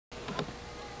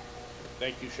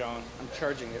Thank you, Sean. I'm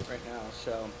charging it right now,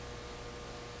 so.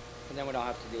 And then we don't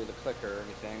have to do the clicker or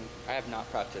anything. I have not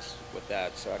practiced with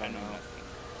that, so I don't know. Nothing.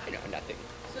 I know nothing.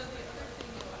 So the other thing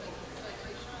you want to do is like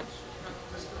Sean should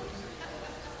probably go to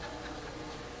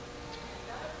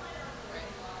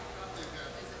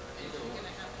is she gonna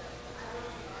have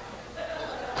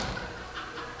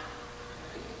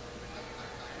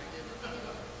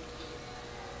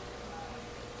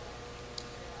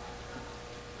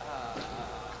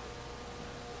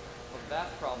Well,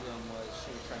 that problem was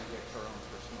she was trying to get her own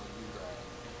personal U-drive,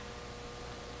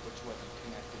 which wasn't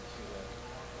connected to the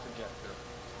projector.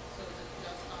 so is it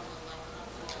just on the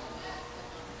laptop?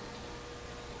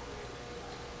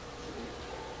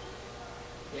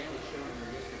 Dan was showing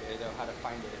her yesterday though how to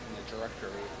find it in the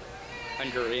directory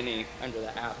under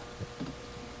the app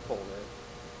folder.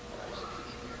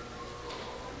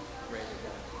 Ready to go.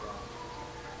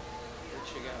 Where'd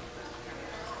she go?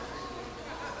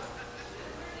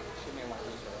 She may want to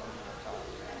use her own laptop.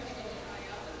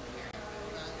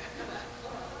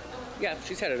 Yeah,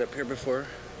 she's had it up here before.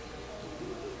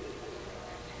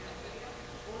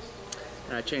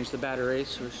 And I changed the battery,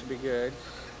 so it should be good.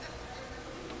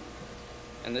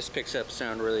 And this picks up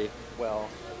sound really well.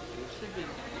 It should be.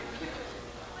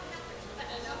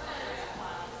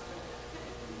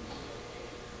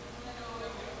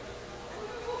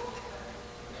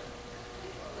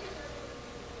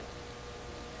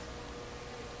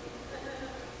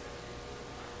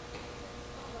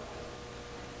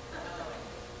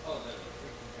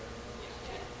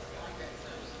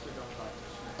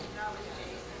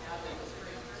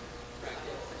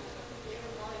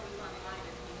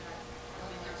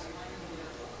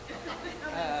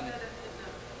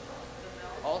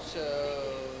 Also,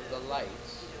 the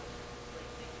lights.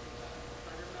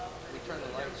 We turn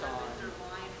the lights on,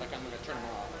 like I'm going to turn them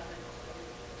off.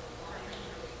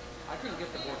 I couldn't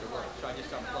get the board to work, so I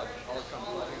just unplugged it. I'll just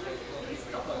unplug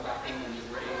it, plug back in when you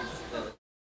raise the...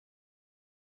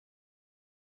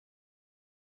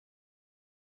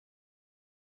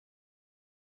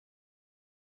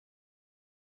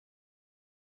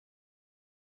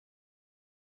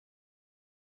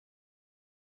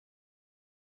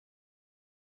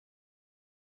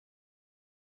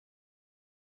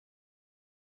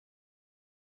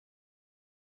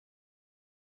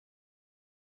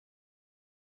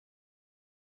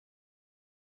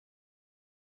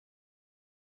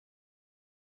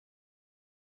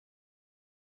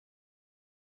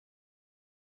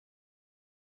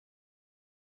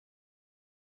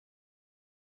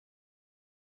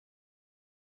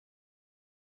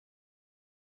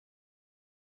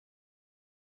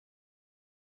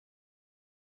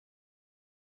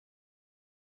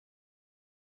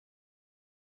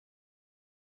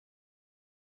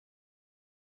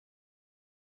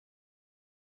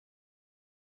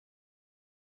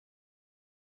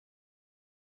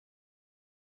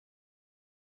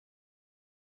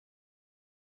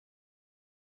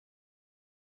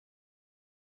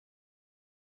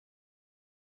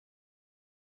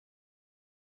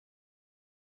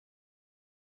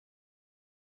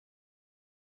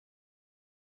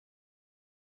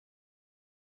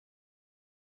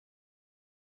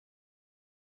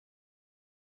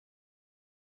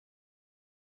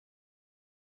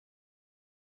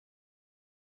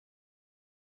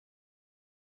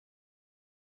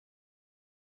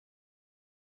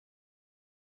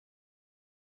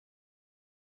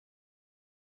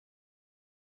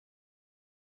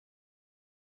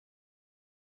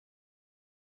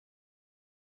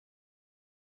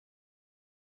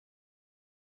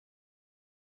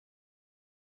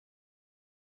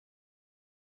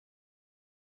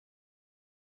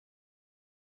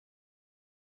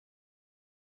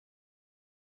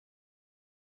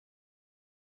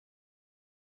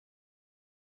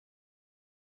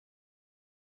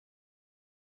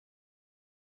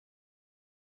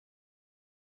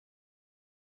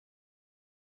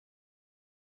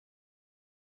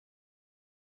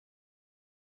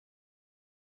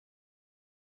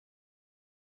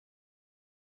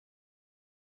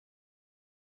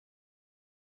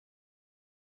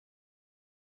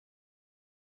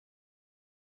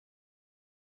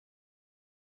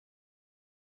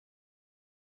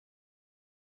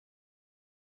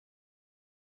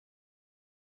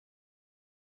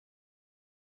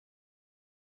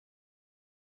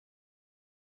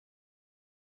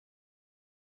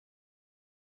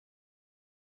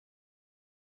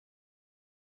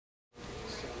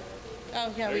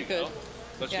 Oh, yeah, There we you could. go.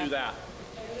 Let's Yeah. do that.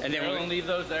 And then We're we'll gonna leave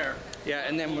those there. Yeah,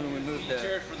 and then when we move the...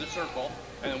 Chairs for the circle,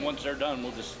 and then once they're done,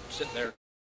 we'll just sit there.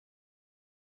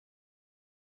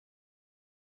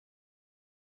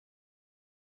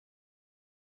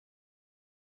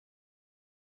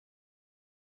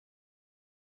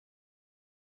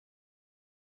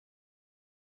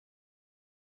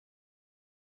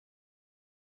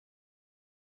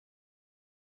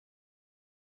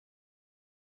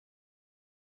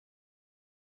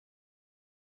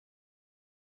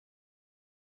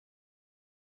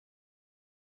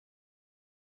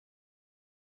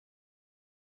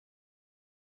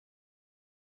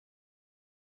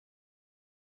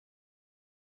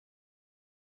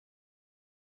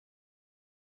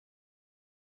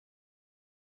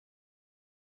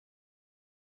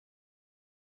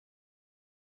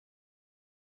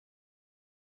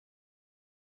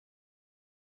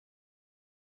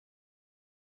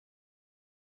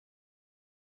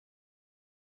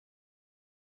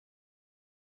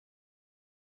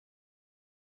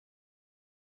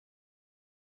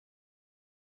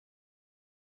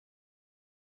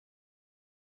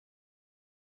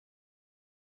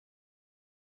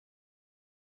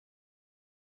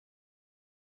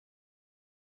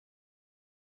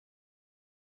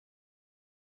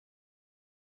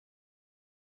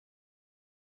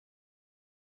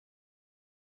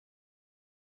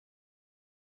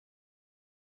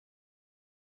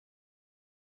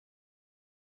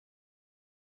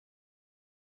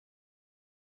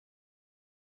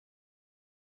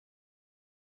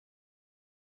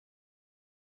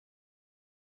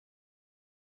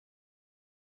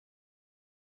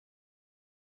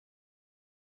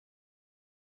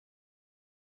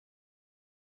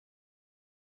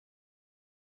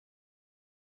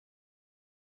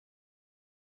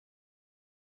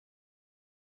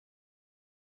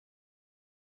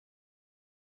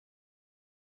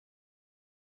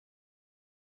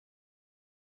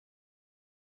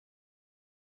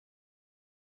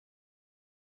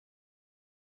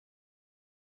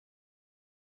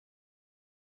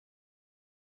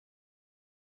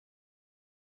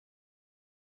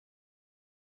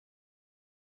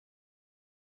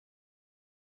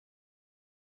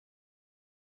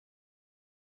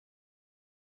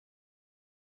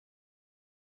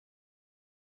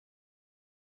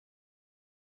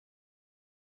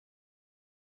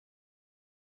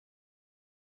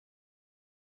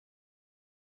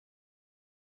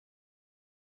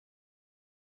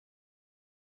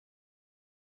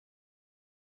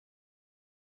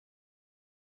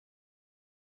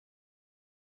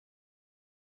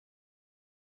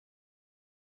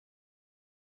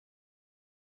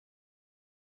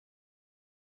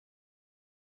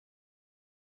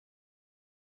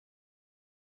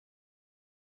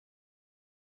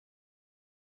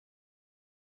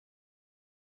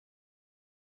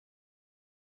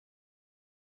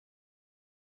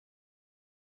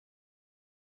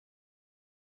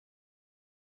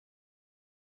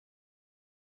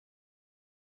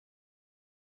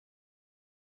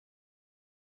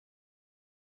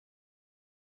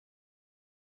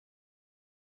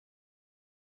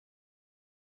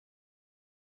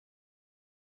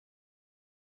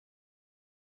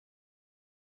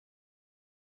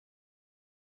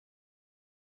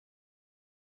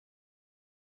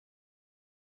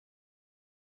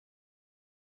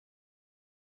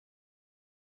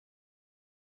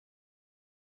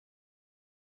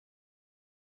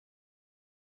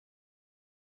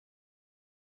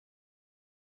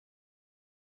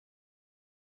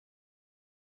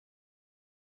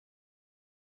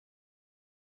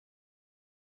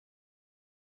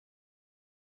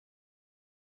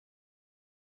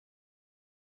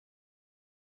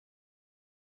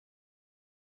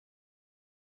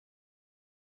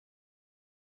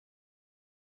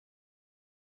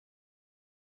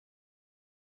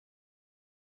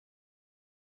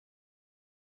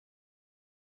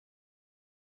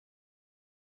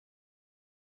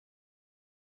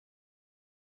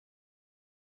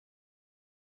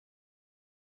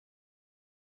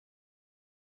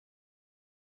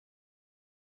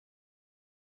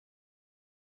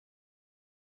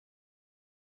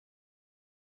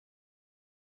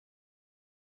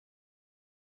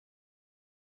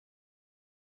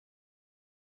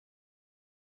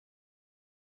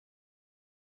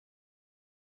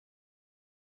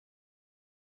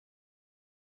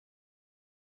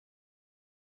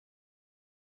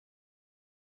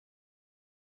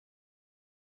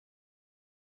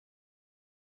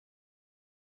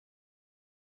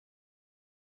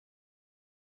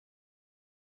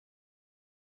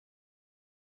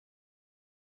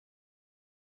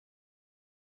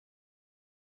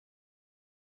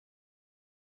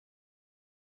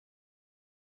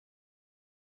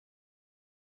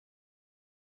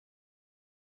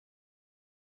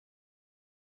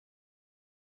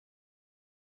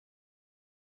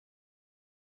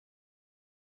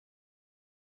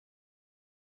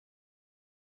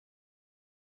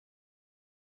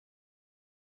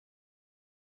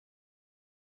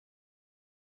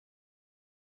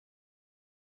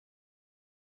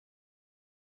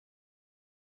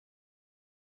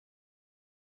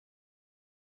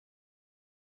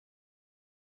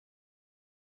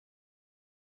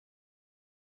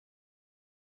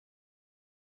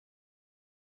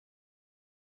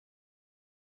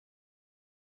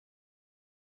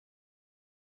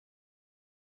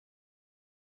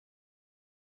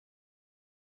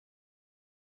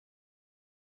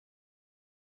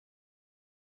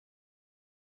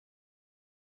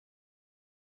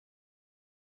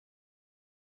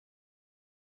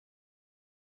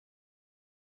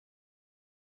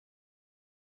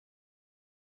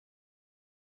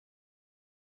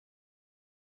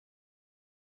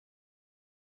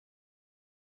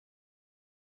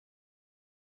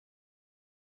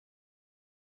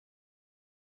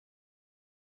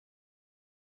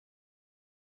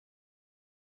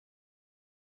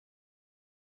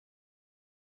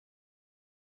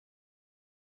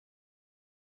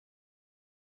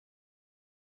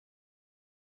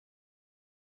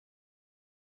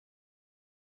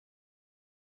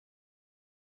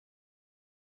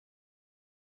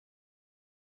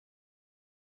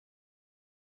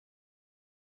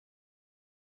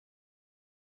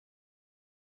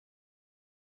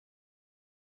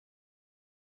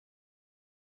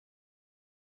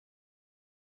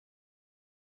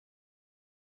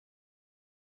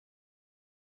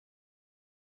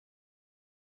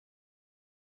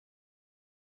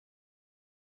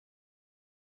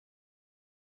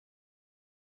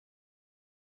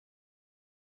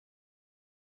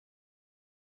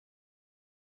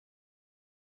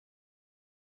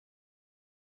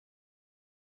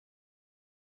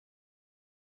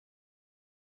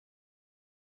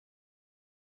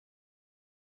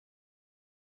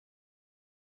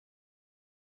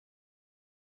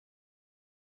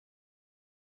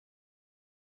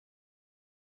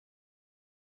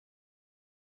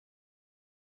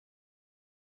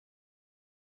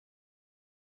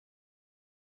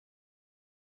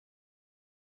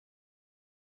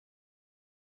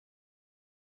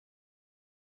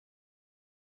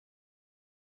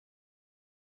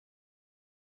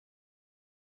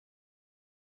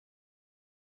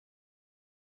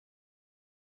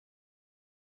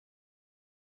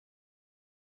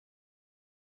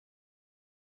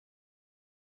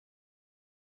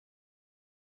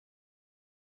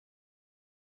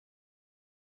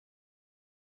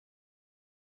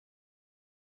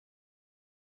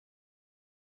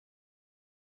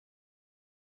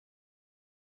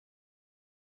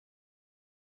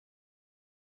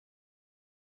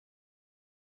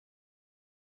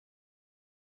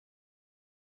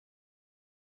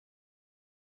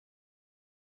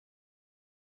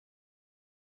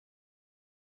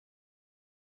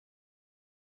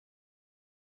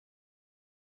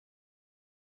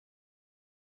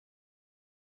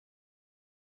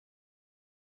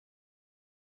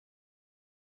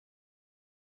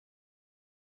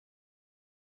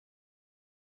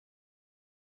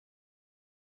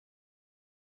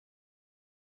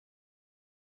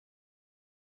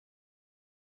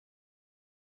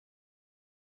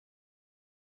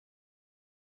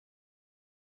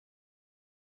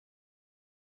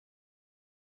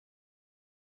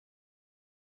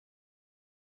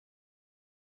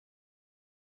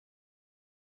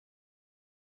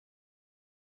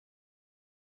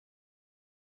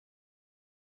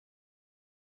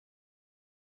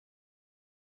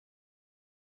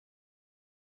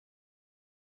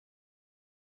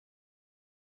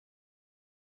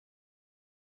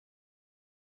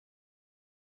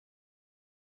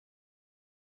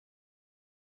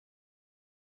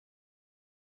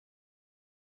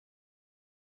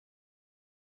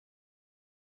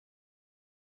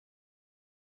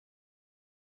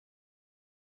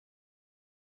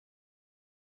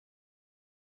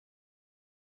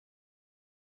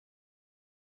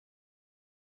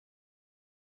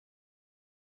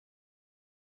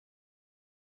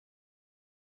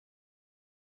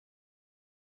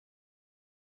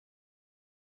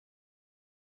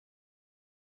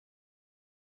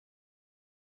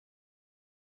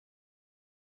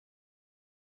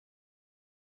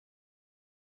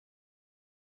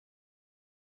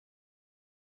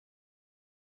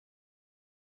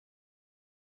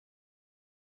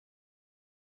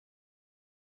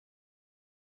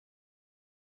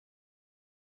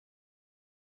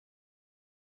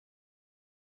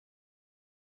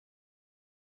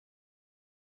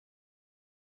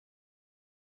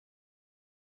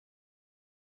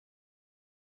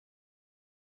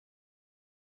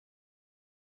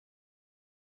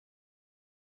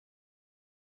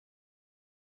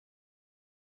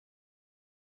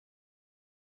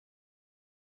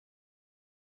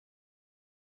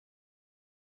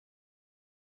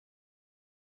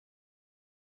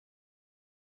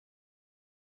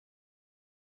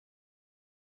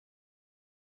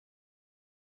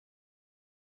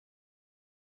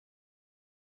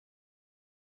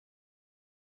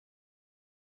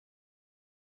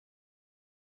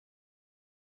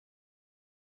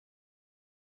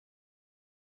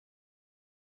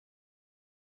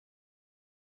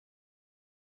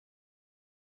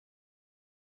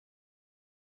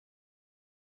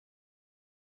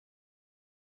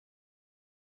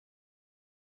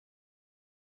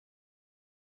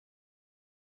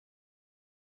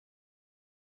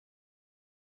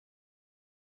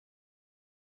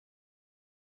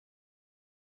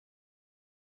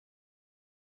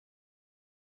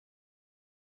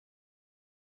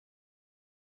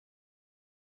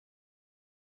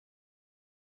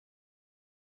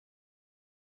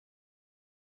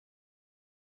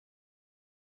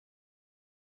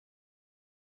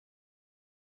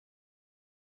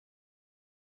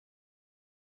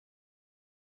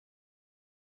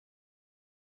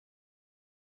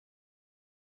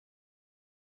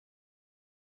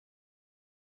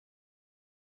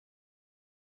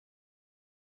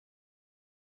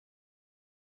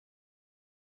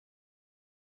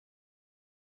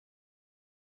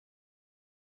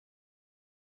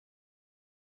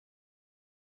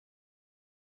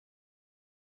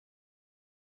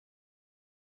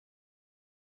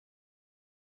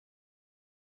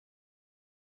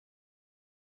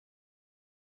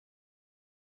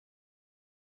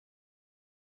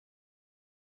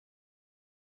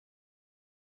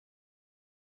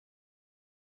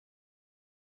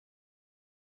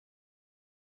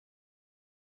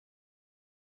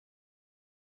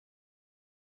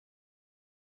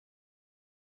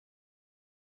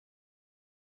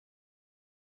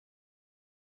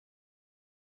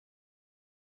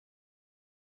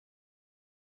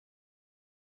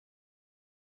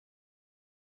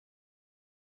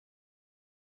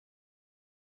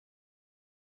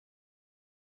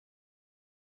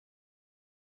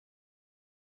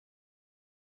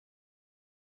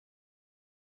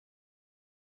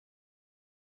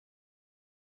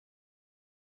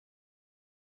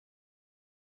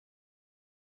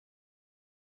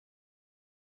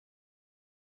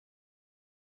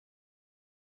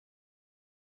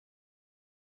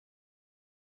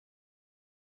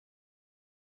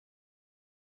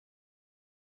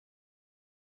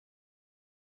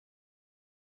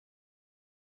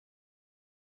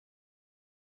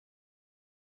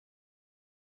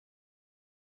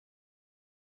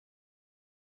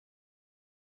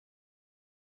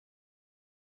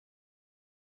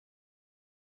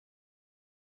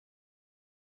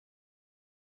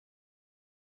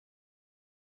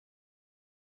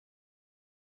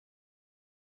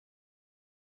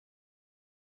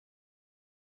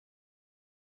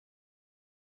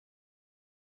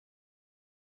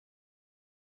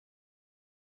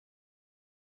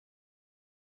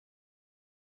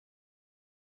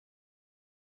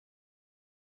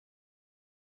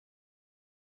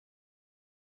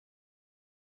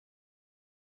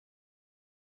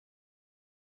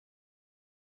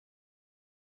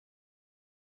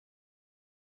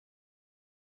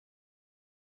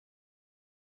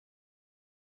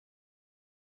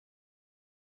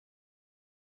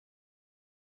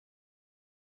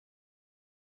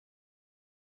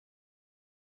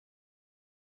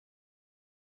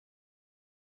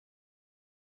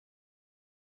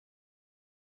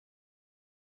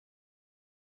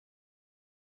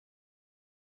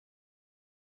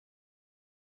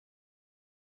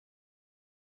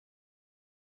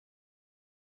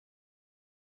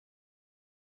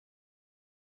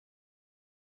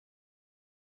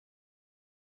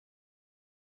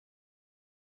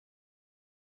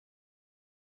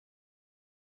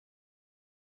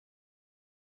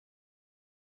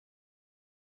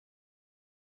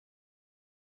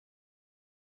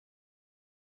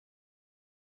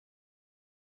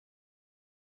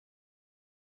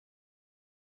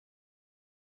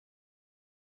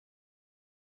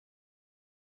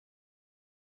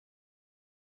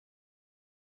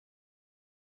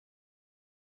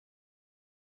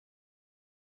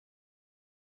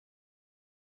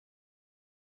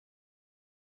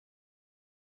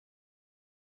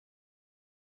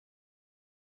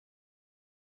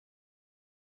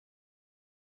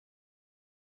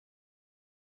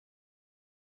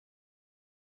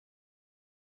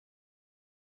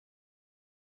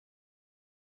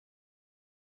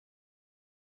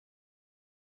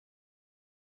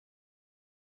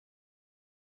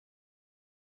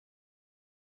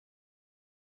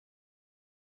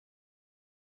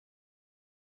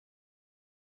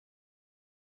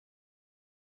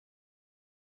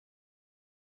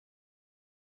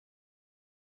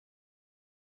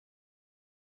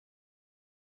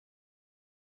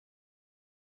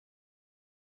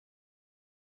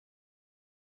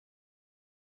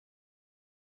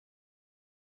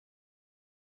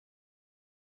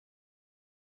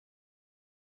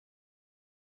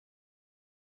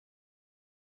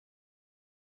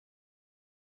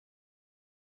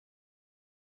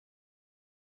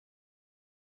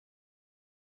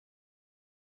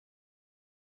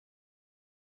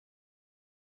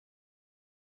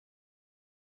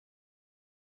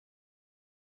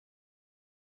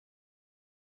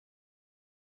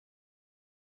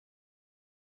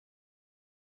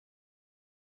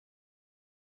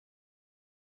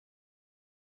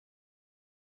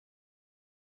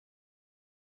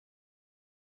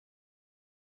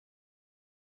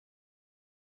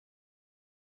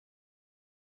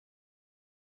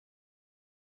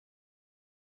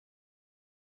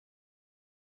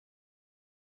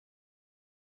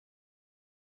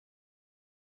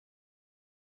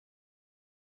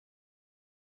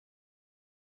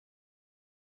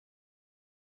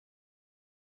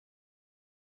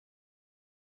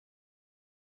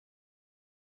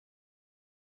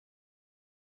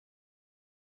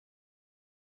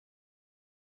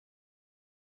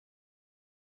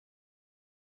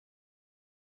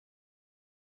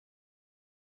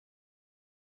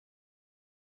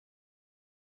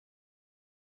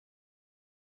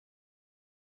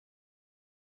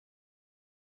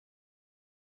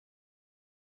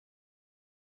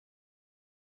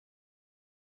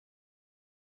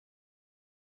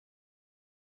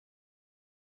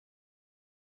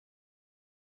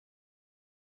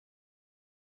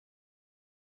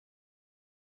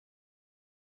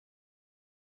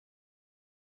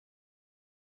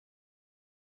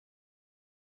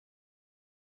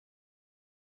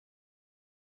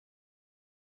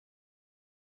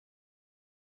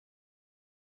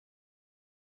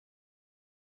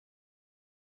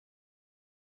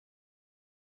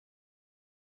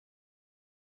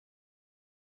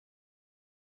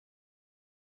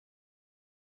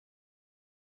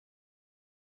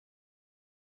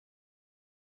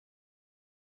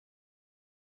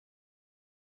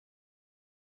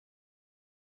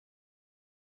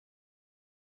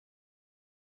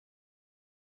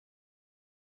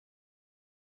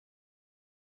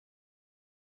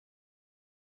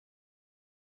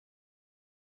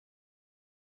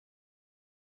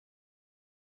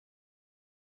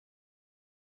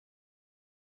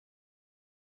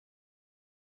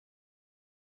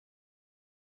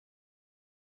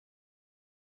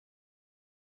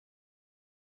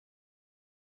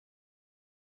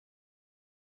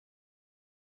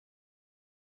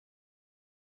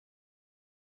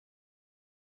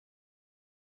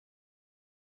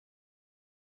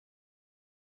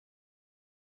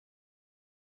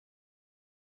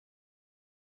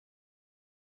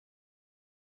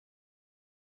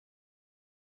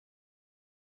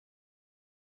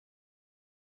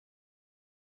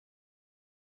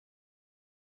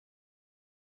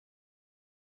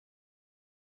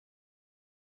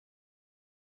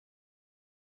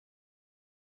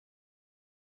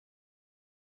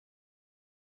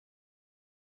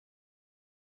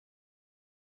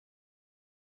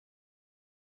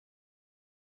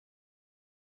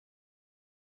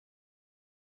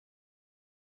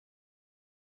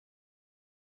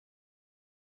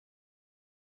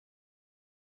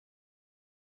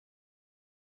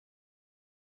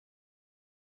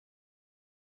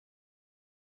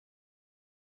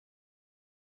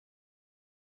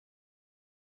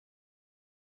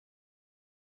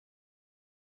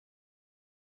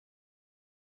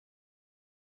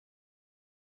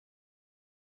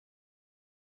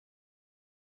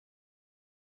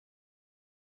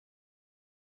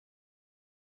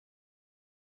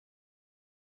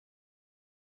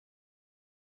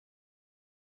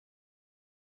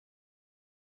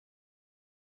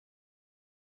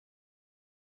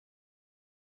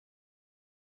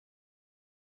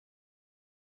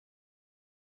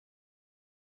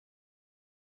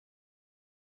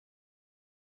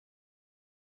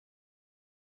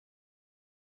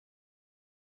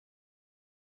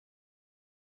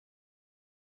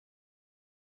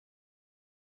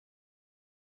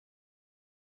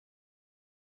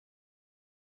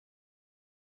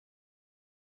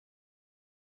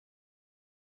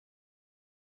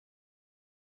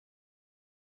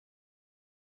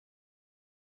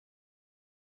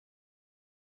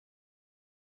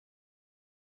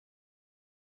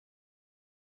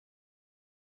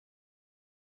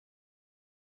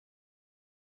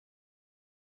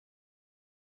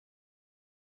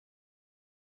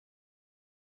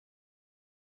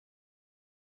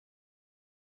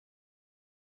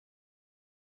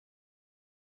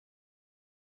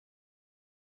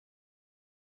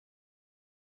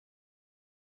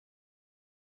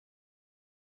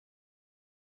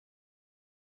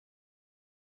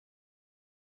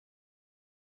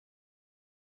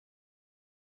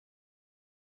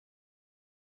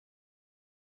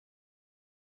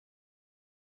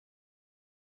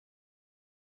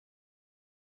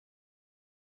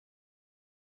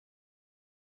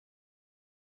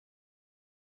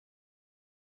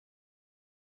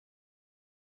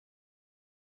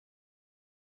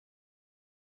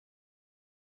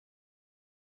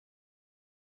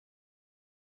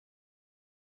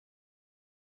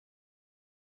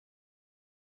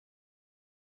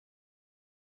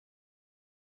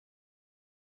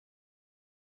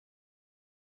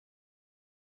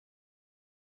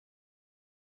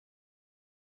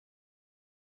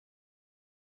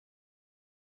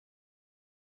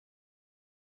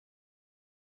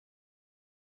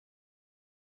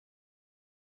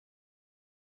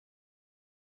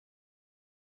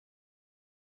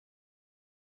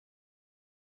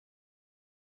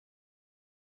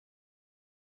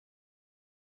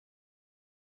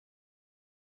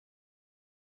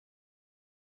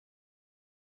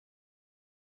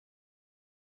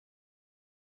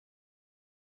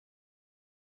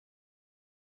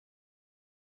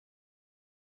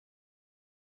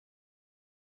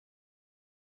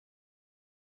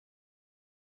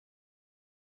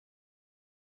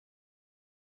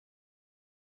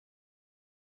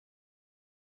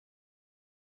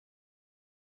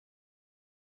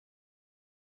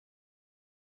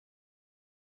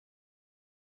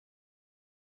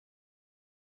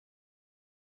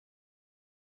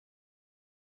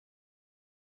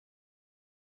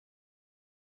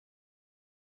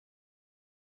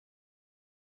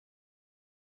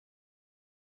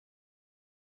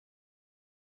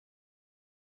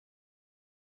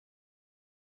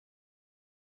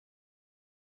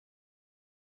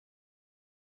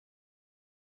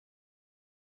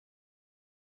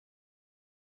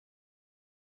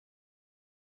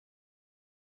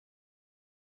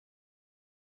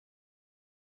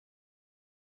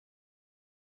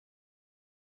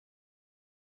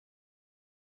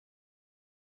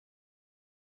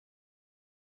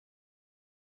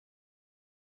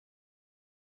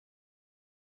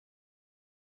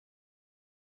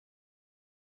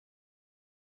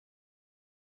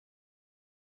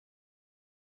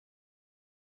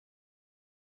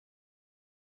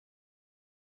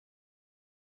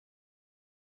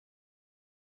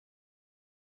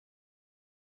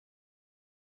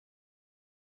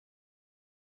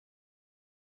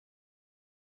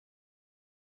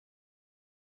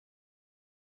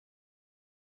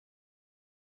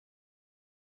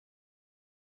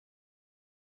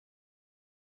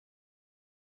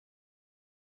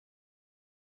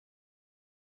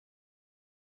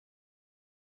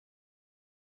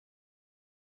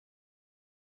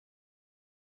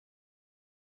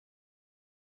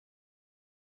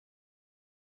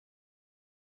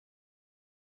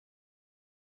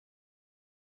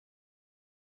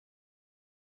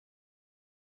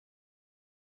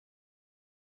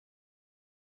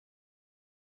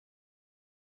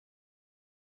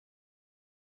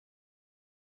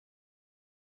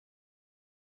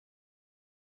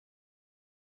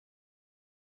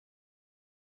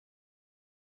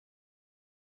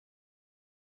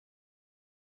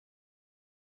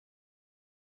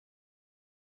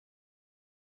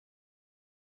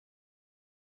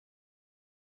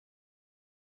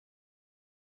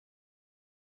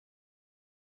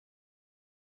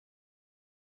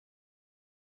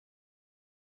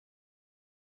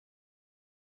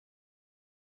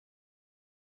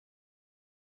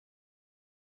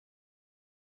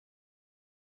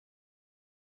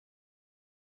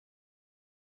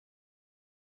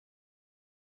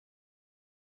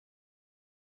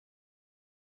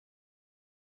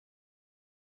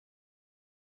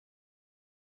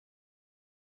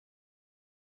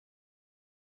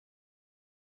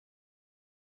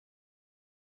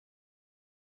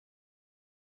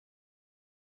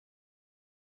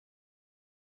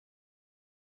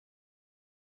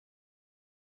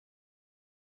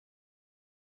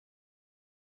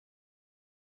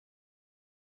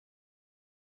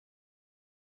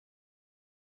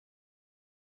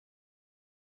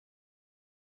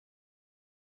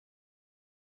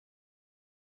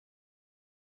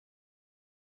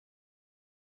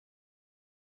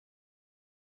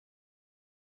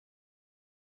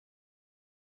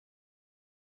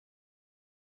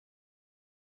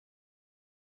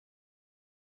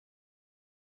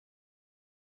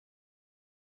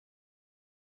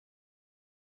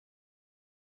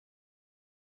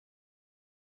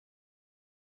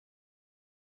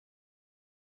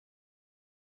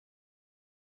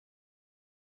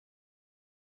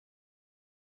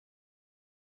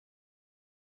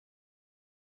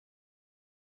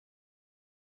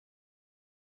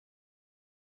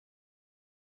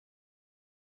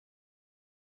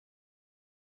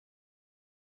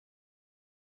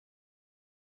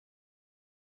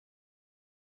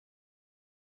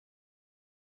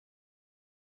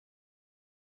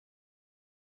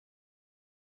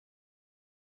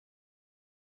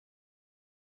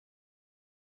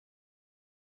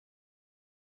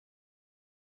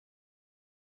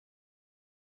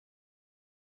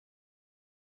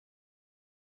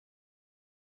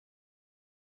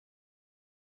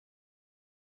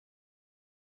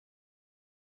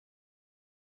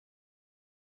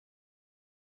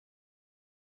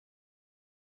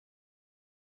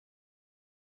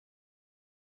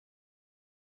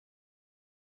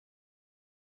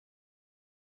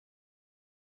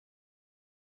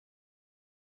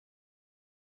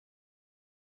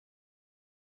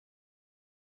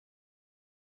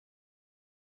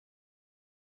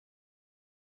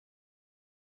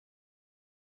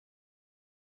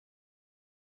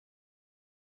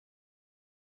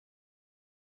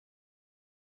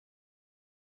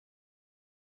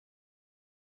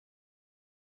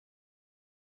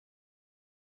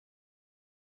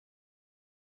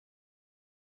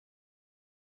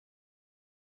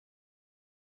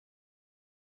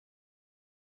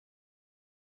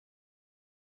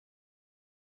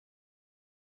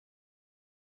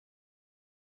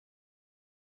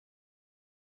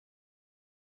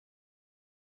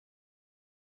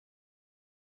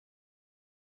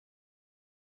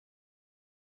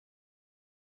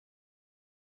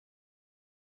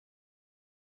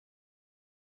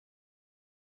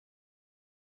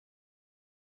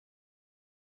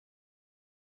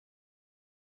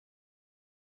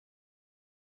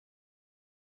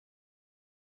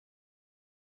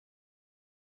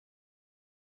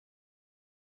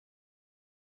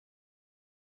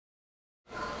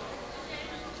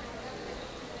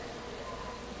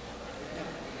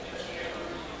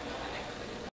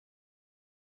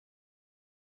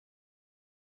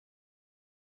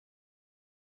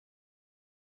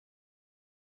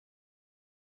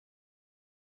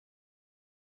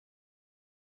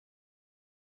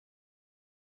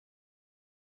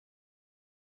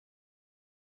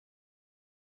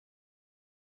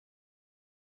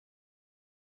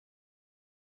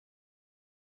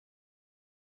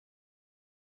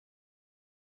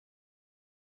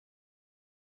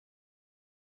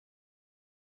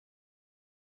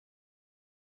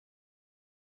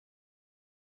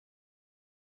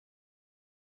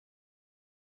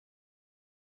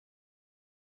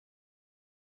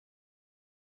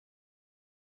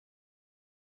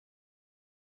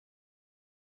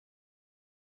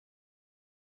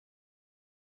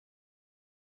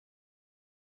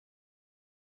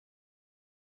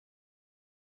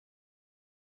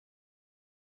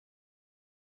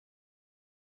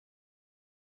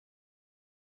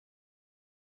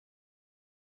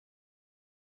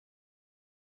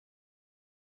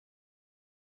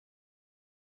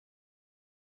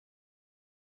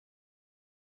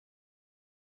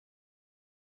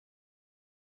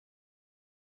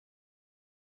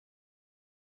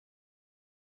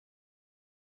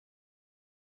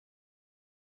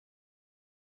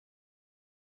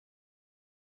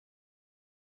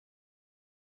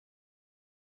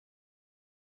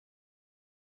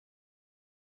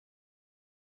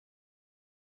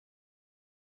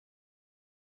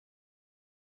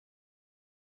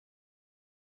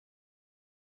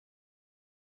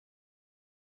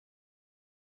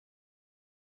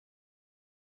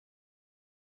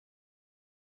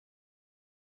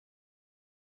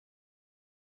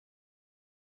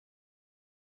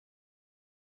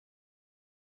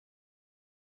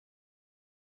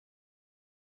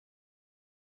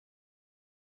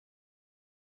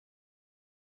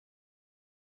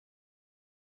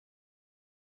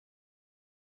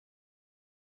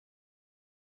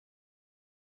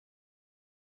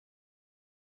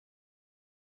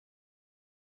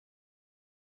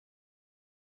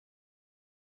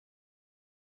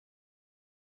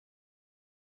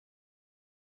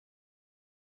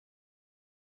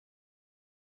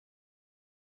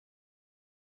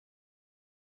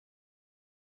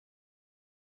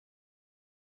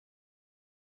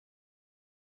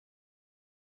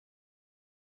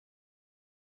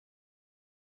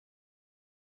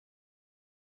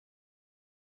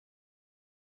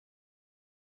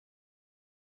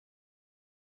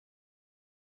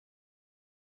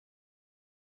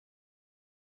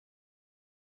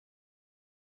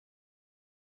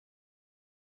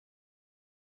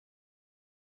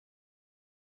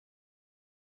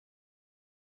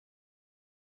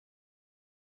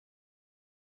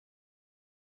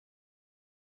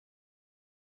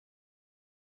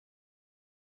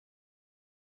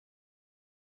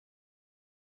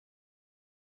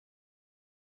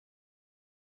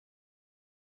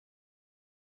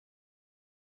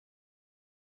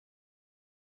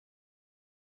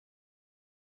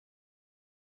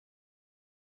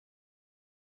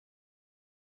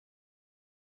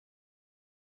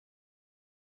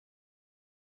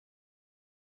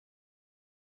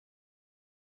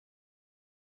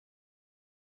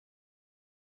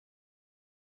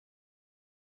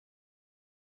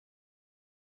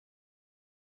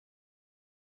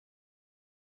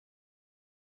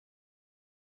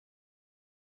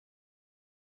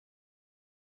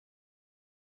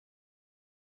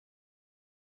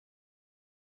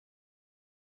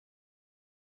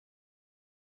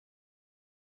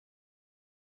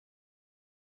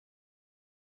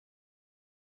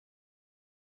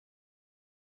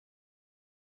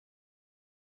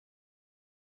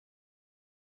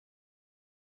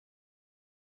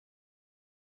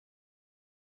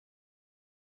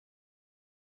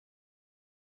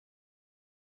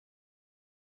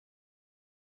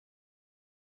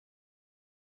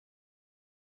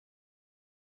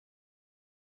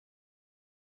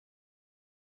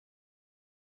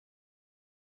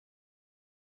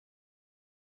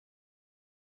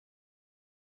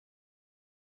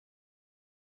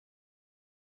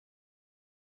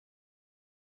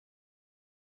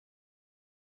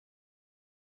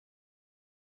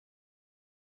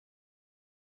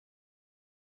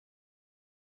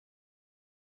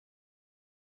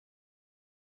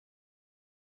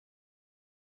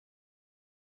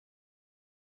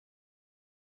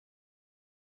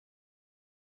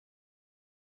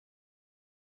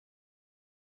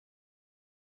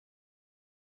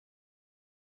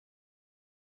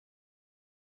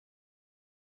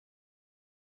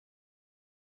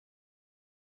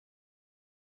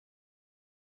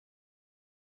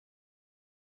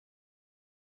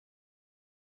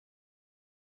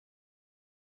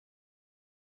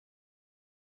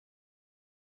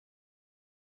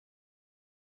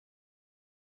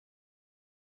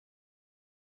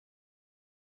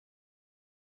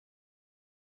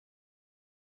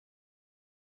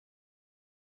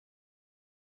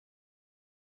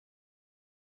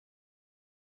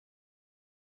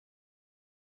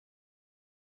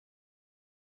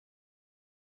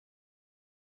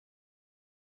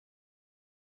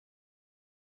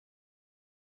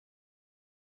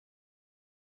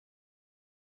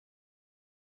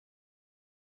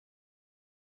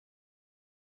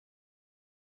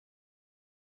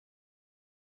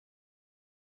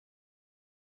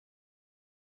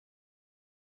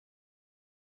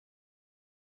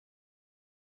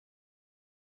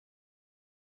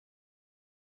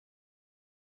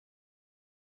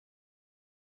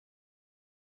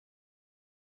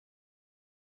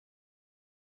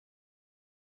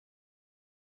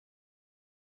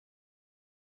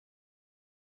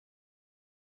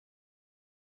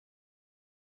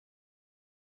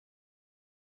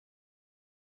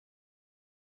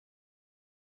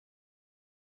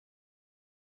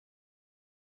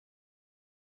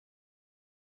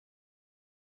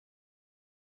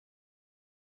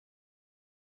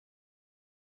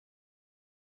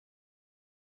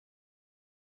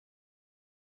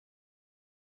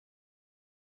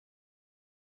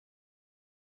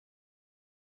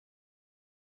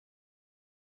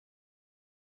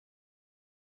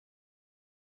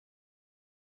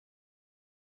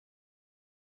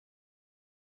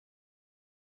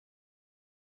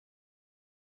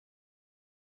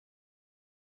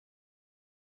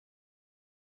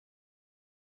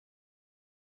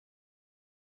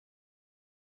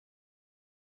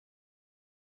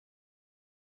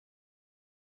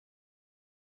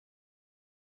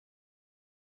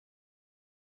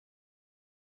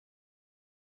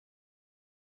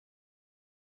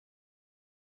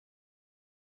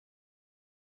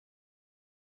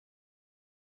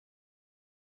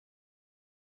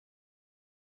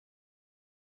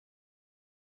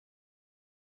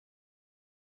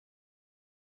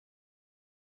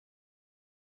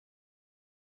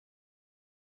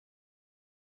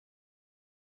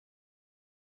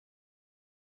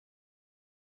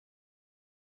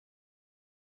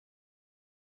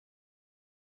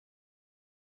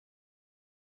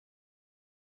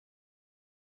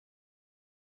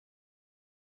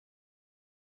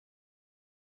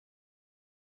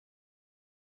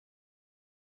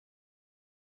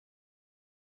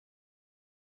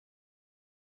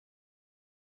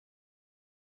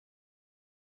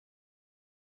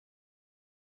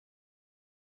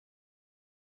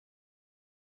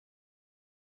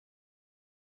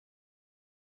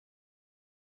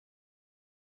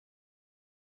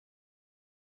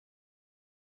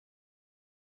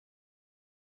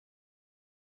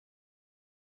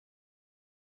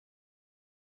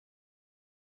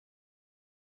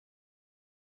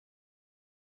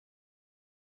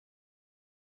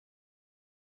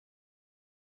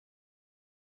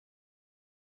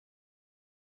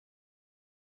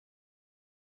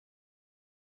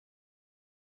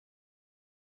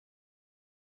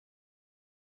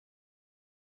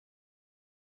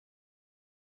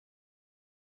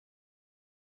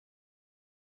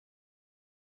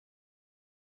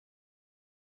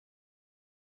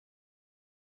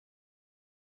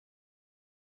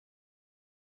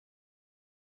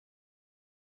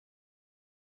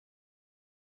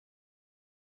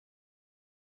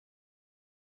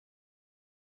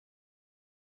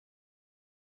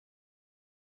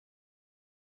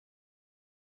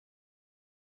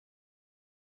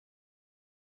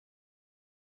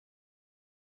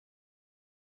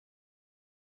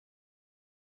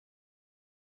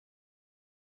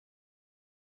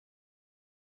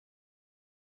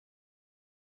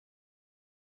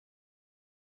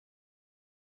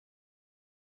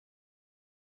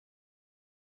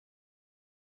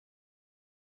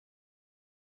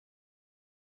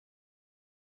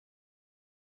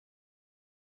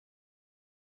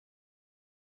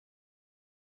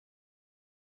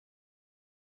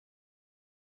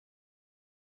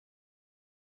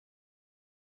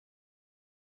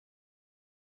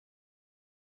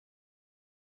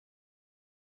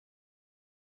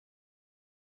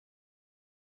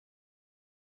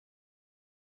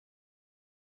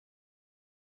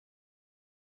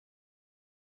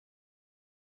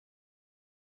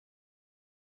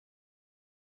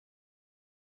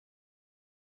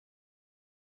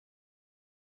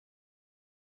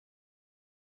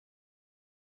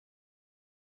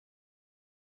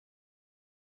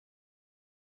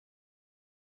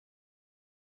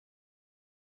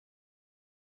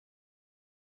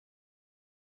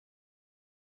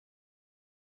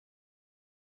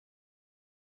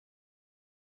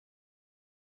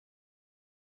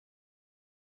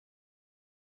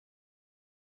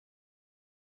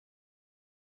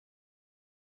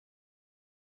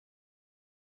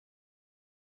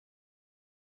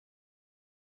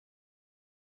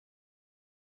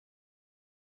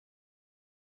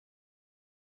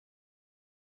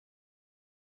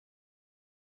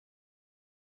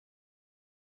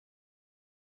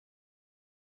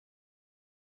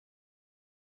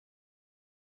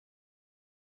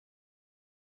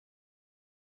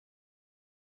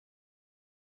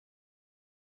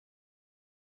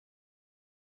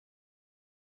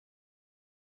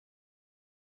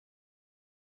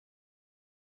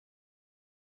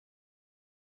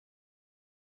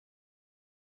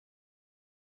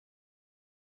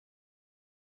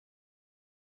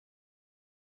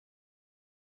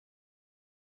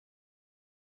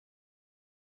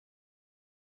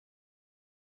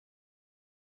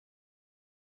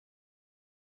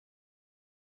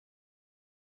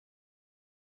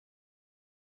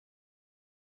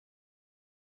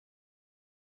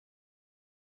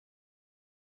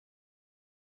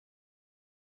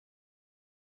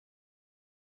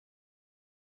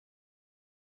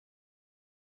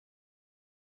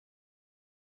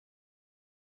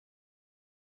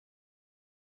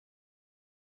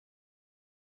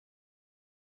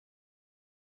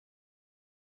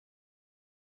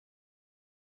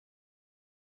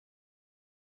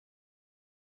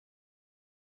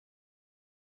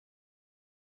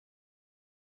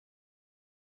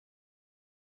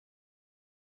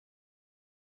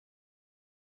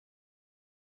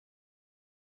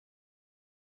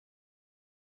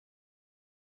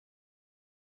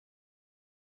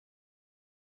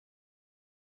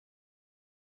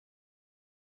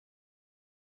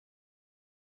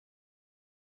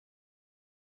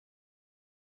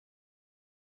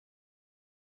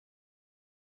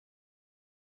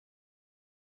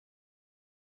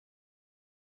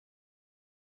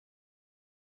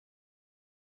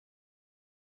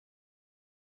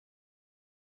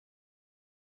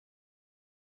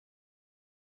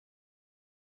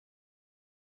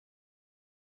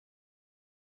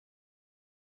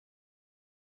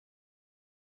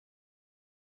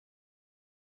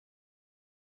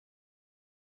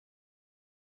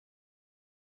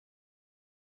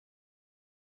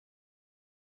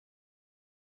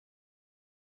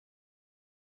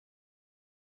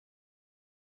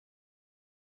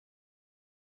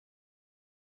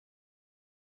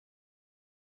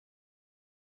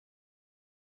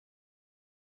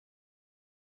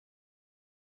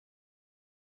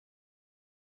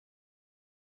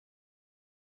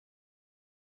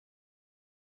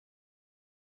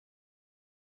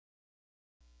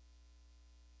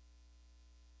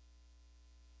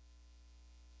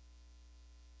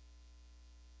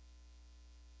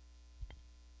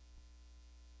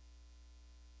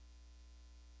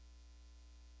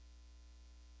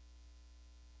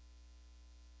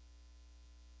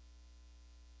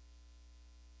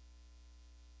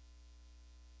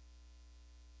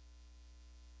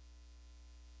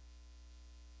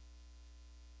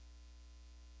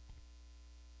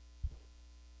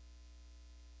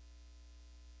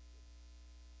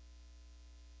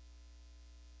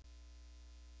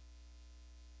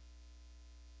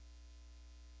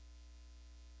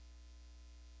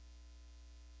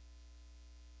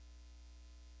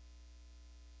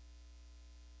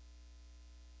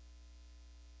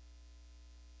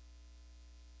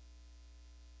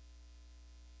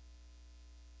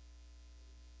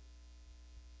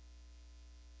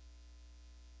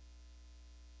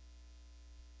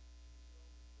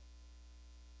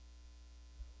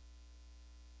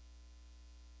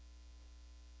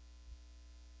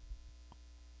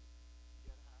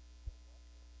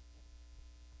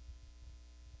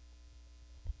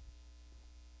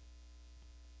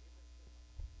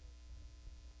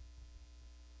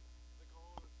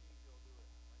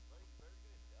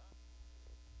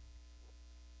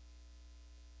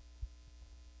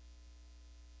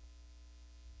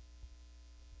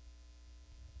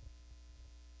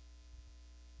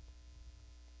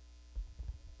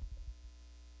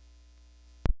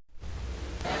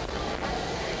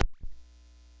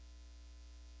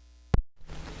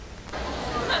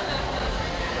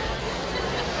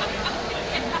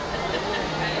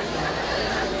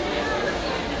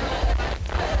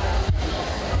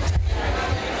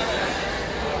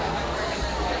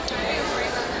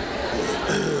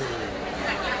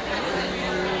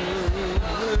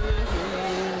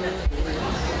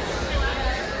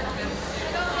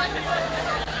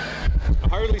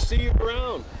 see you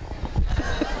around.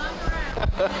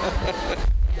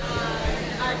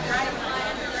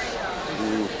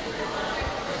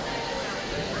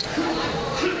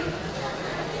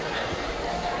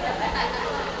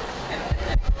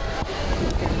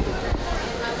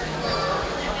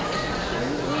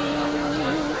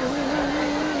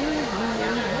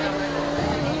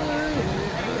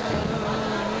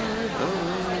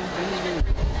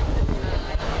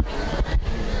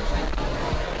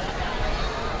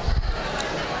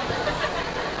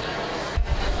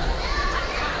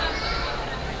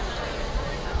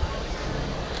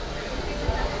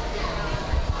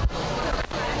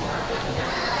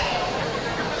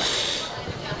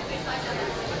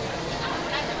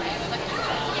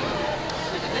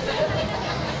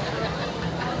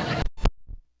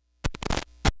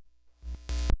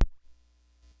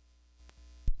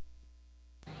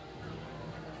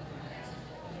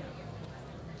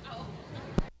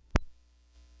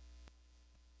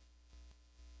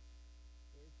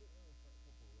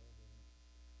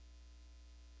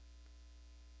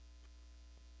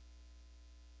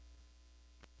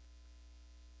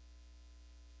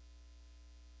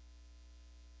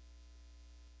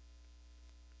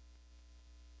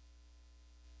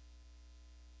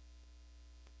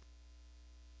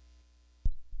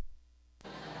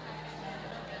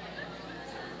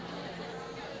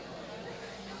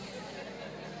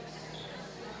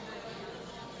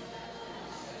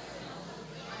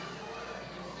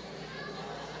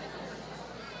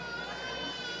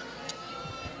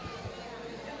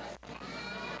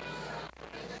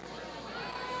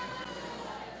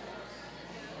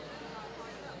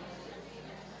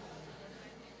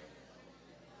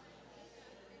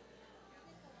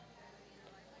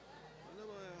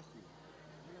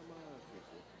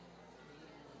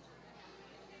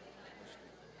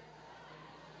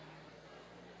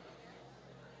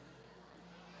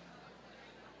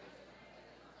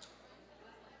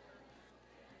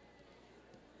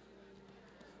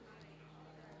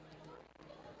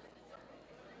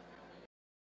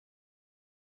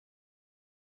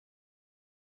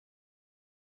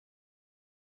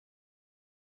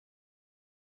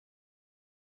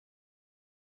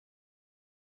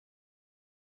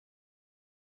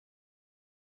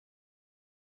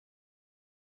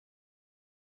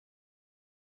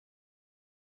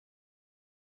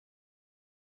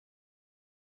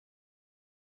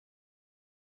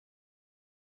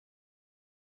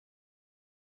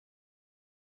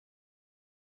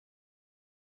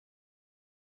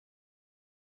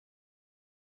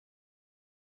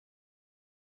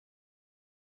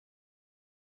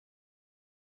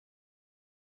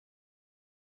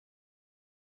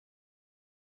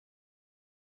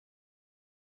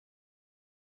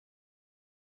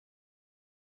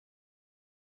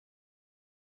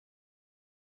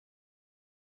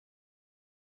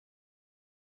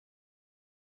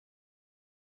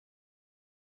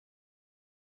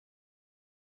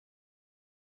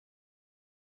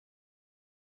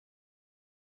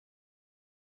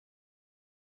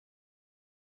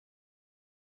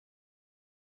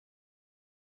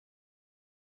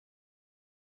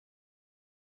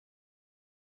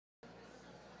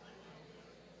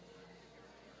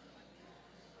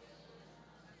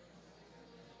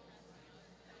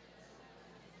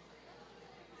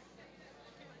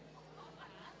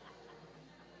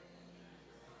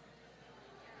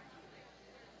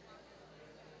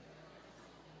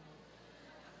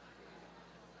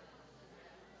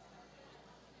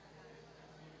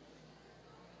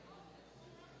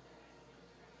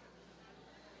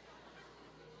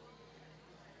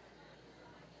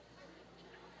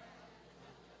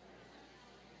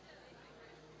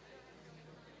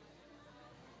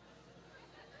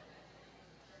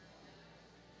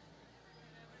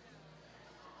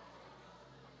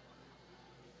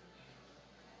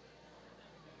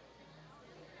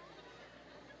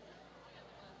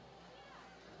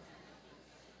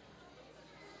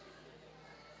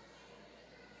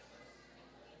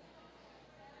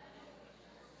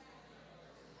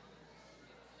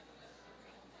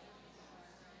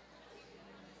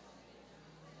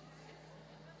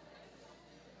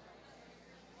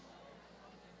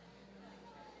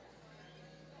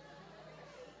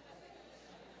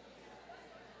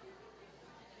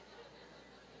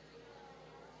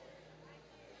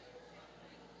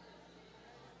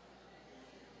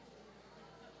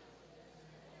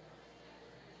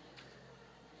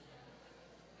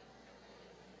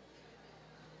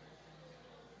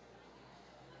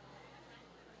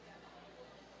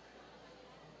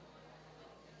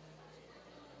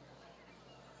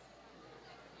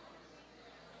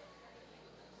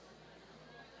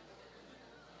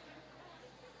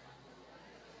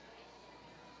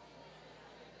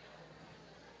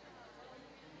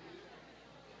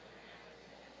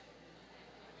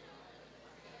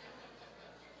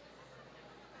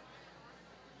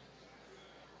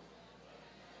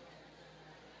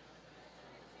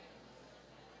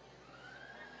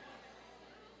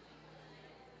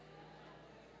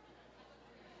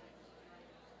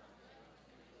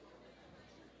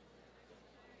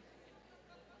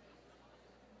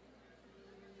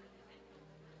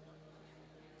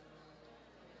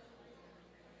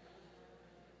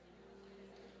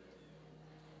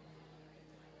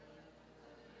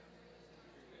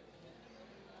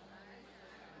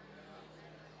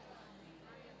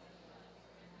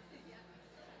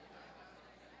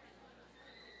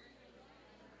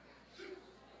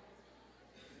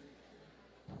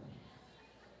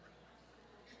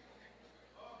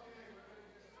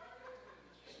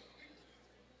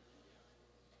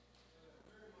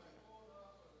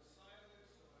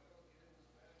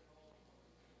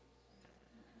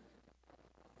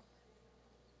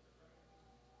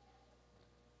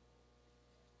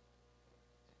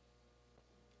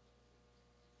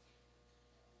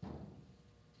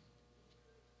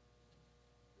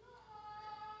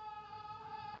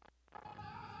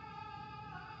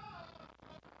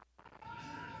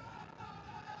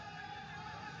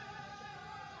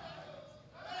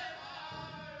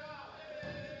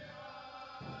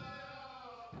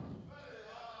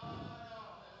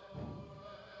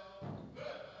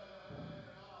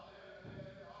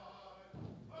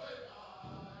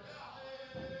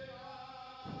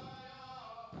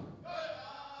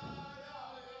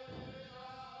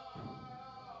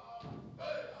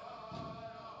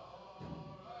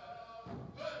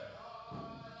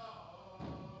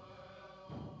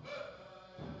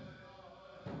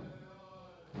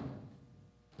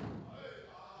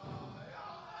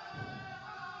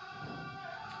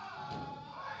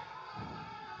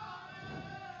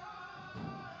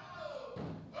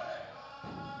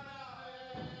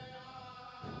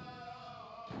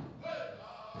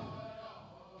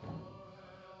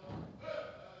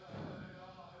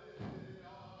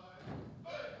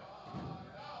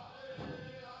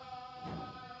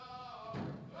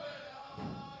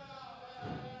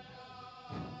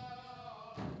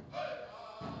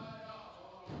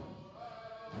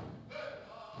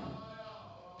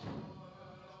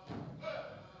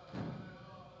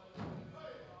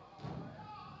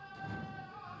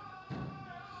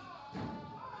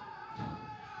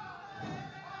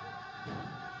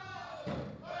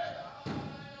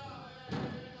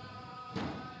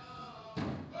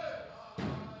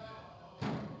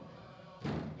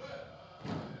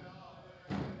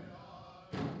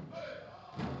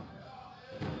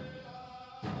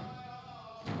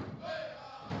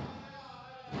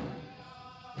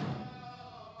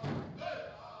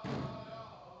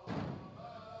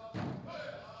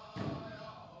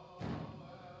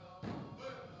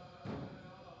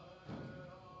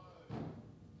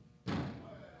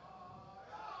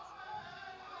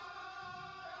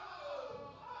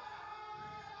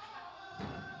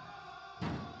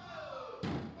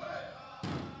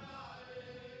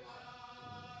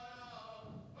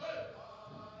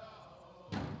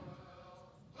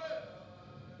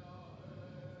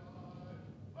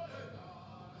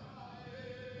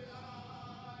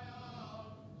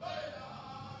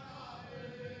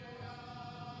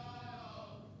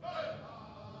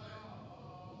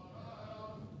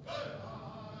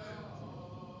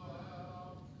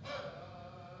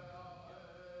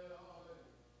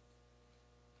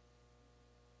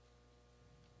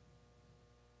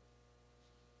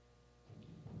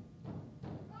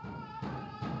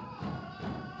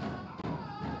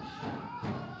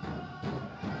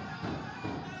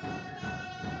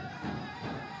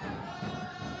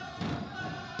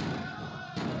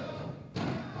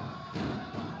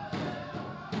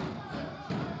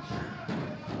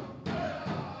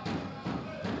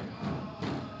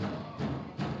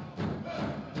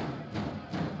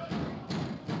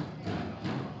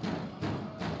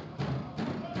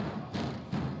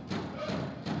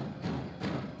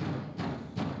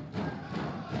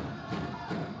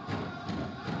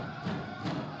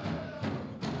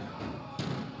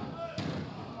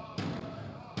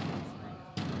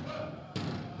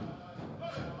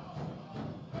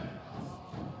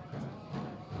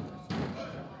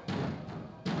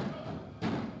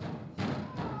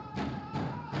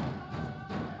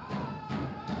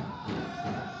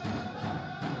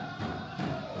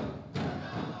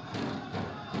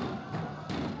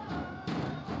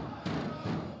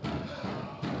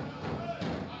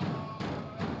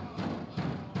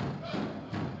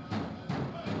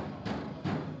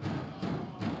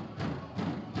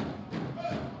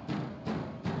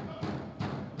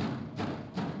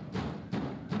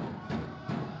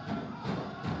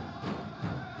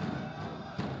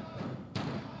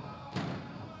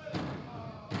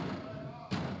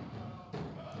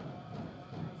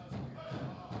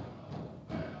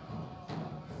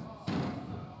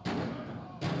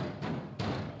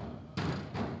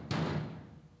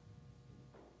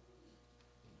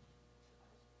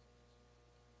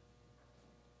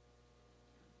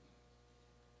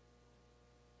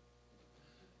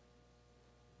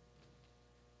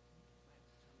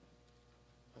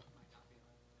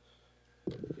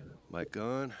 Mic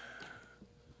on.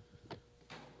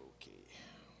 Okay.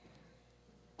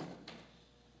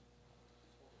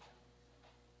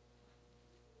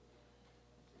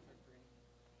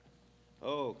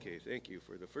 Okay, thank you.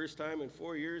 For the first time in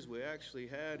 4 years, we actually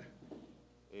had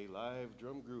a live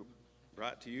drum group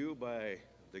brought to you by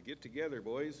the Get Together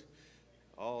Boys,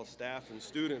 all staff and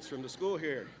students from the school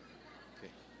here.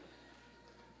 Okay.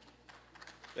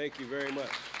 Thank you very much.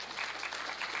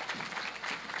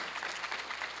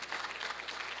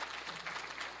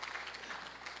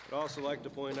 I'd also like to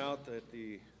point out that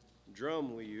the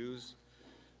drum we used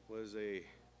was a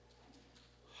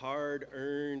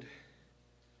hard-earned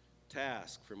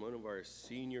task from one of our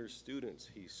senior students.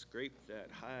 He scraped that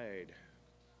hide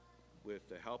with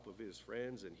the help of his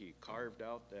friends, and he carved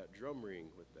out that drum ring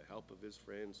with the help of his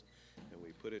friends, and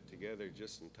we put it together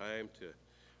just in time to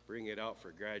bring it out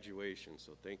for graduation.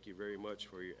 So thank you very much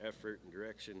for your effort and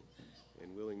direction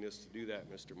and willingness to do that,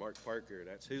 Mr. Mark Parker.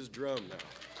 That's his drum now.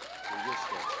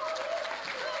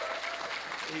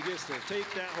 He gets to take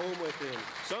that home with him.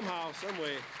 Somehow,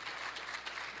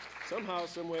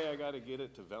 some way I got to get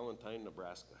it to Valentine,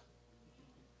 Nebraska.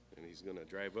 And he's going to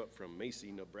drive up from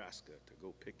Macy, Nebraska to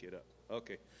go pick it up.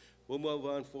 Okay, we'll move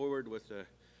on forward with a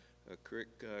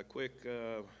quick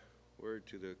word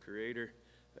to the Creator.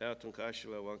 Thank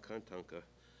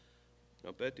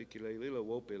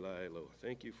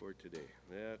you for today.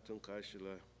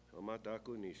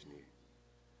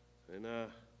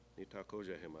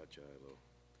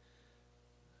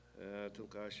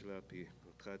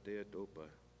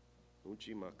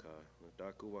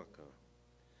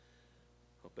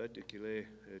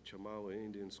 Chemawa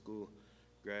Indian School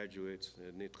graduates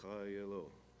Nitra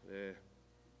Yellow.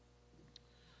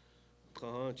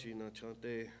 Kahanchi na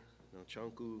chante na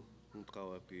chanku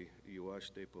unkawapi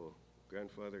iwashtepo.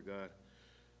 Grandfather God,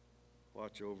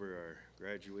 watch over our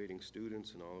graduating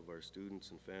students and all of our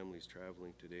students and families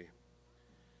traveling today.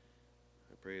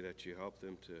 I pray that you help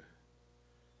them to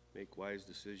make wise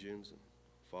decisions and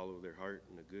follow their heart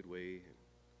in a good way, and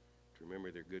to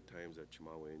remember their good times at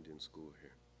Chemawa Indian School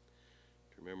here.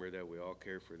 To remember that we all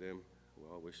care for them, we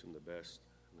all wish them the best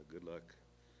and the good luck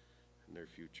in their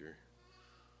future.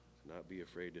 To not be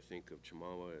afraid to think of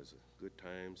Chemawa as good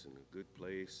times and a good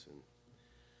place and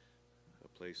a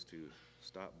place to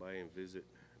stop by and visit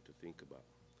and to think about.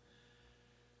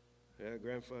 Yeah,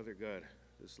 Grandfather God,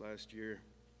 this last year,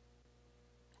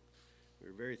 we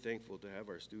were very thankful to have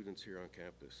our students here on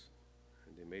campus,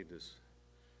 and they made this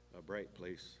a bright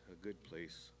place, a good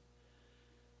place.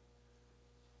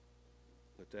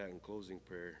 With that, in closing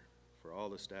prayer, for all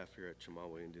the staff here at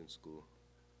Chemawa Indian School,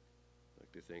 I'd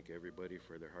like to thank everybody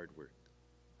for their hard work.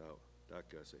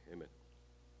 Amen.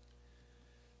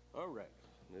 All right,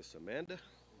 Miss Amanda,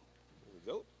 here we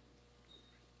go.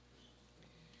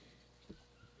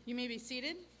 You may be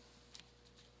seated.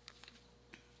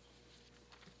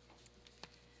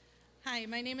 Hi,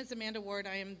 my name is Amanda Ward.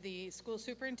 I am the school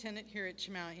superintendent here at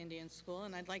Chemawa Indian School,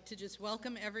 and I'd like to just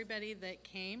welcome everybody that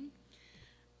came.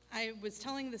 I was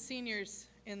telling the seniors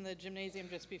in the gymnasium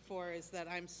just before is that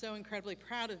I'm so incredibly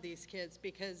proud of these kids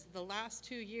because the last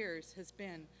 2 years has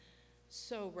been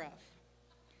so rough.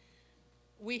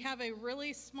 We have a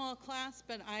really small class,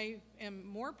 but I am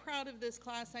more proud of this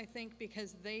class, I think,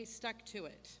 because they stuck to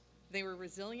it. They were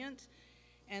resilient,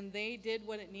 and they did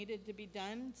what it needed to be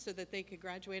done so that they could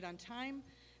graduate on time.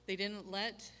 They didn't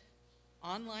let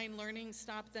online learning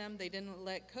stop them. They didn't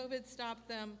let COVID stop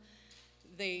them.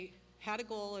 They had a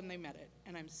goal and they met it,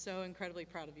 and I'm so incredibly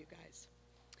proud of you guys.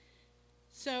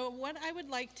 So what I would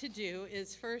like to do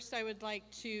is first I would like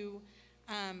to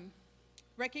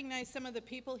recognize some of the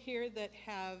people here that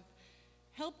have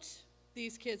helped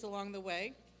these kids along the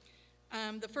way.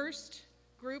 The first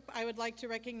group I would like to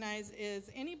recognize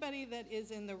is anybody that is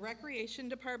in the recreation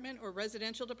department or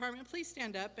residential department. Please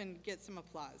stand up and get some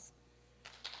applause.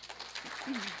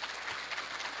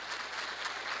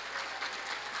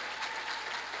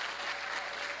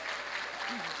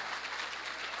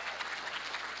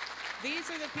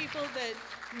 These are the people that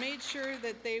made sure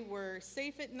that they were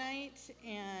safe at night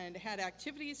and had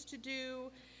activities to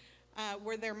do,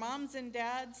 were their moms and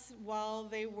dads while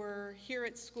they were here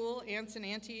at school, aunts and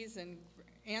aunties and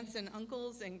aunts and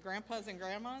uncles and grandpas and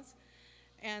grandmas.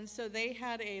 And so they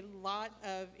had a lot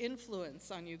of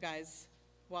influence on you guys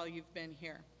while you've been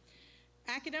here.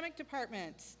 Academic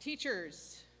department,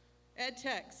 teachers, ed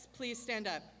techs, please stand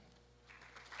up.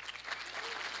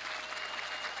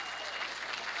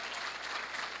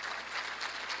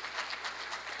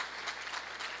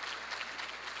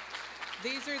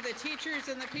 These are the teachers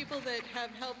and the people that have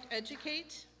helped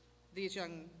educate these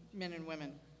young men and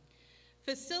women.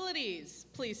 Facilities,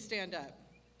 please stand up.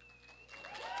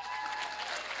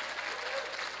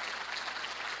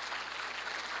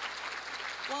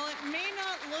 While it may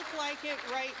not look like it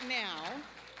right now,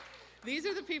 these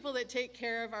are the people that take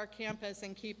care of our campus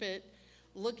and keep it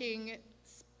looking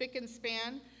spick and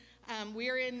span. We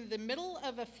are in the middle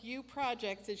of a few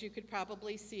projects, as you could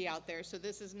probably see out there, so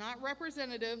this is not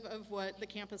representative of what the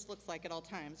campus looks like at all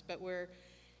times, but we're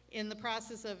in the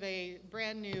process of a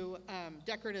brand new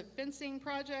decorative fencing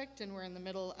project, and we're in the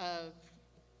middle of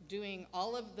doing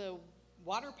all of the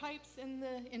water pipes in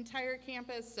the entire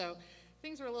campus, so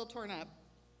things are a little torn up,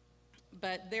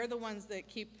 but they're the ones that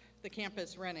keep the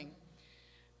campus running.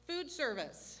 Food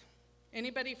service.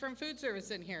 Anybody from food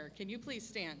service in here? Can you please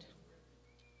stand?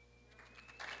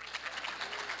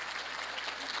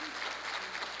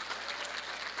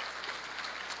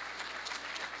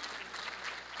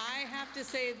 I have to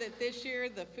say that this year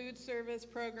the food service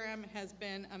program has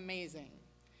been amazing.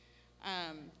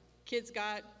 Kids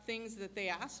got things that they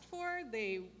asked for.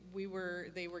 They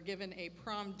were given a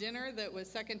prom dinner that was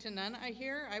second to none, I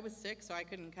hear. I was sick, so I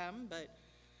couldn't come, but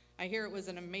I hear it was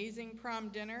an amazing prom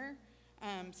dinner.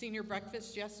 Senior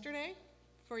breakfast yesterday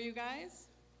for you guys.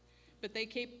 But they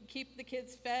keep the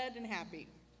kids fed and happy.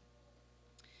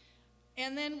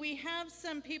 And then we have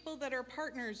some people that are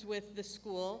partners with the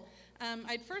school.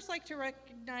 I'd first like to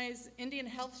recognize Indian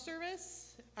Health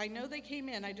Service. I know they came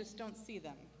in, I just don't see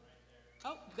them.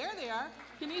 Oh, there they are.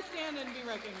 Can you stand and be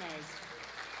recognized?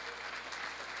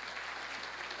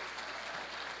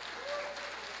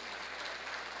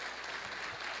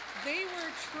 They were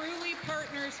truly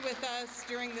partners with us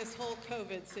during this whole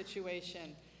COVID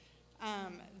situation.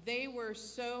 They were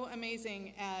so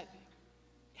amazing at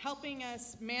helping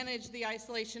us manage the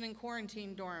isolation and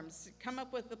quarantine dorms, come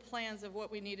up with the plans of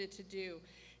what we needed to do,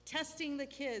 testing the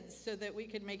kids so that we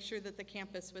could make sure that the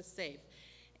campus was safe.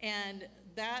 And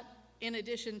that, in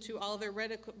addition to all their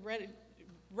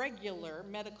regular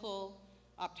medical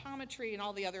optometry and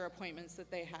all the other appointments that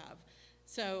they have.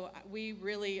 So we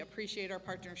really appreciate our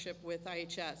partnership with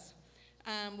IHS.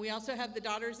 We also have the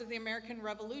Daughters of the American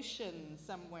Revolution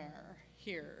somewhere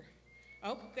here.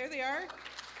 Oh, there they are.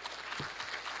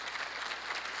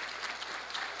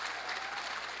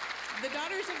 The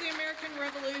Daughters of the American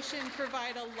Revolution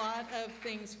provide a lot of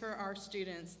things for our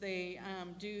students. They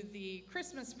do the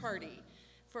Christmas party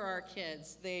for our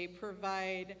kids. They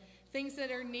provide things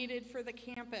that are needed for the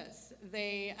campus.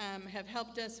 They have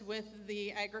helped us with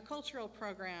the agricultural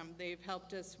program. They've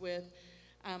helped us with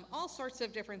all sorts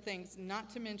of different things, not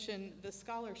to mention the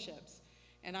scholarships.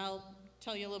 And I'll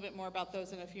tell you a little bit more about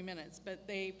those in a few minutes, but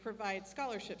they provide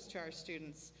scholarships to our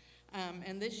students.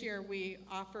 And this year we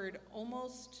offered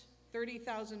almost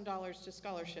 $30,000 to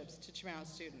scholarships to Chemawa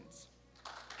students.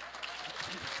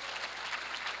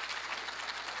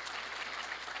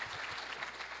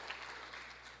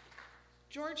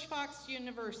 George Fox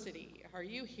University, are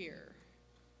you here?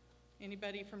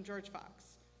 Anybody from George Fox?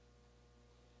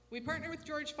 We partner with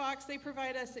George Fox. They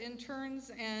provide us interns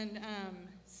and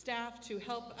staff to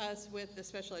help us with the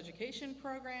special education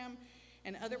program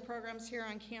and other programs here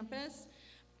on campus.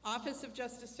 Office of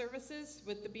Justice Services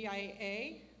with the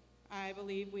BIA. I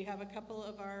believe we have a couple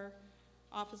of our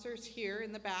officers here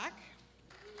in the back.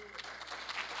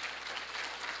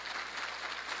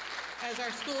 As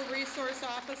our school resource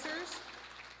officers.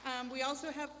 We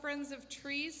also have Friends of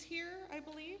Trees here, I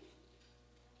believe.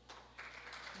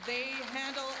 They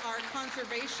handle our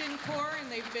conservation corps,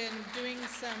 and they've been doing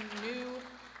some new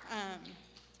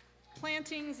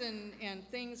plantings and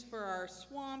things for our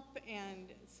swamp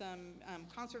and some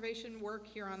conservation work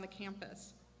here on the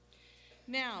campus.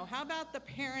 Now, how about the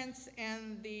parents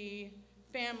and the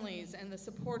families and the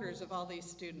supporters of all these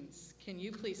students? Can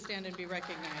you please stand and be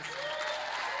recognized?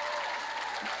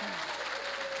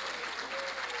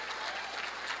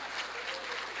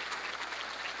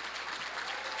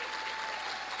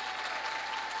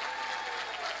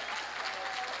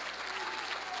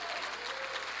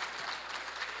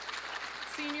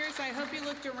 Seniors, I hope you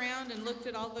looked around and looked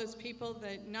at all those people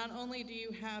that not only do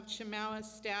you have Chemawa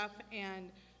staff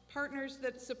and partners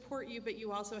that support you, but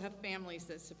you also have families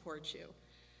that support you.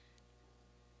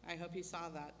 I hope you saw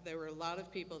that. There were a lot of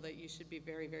people that you should be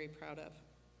very, very proud of.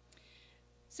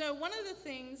 So one of the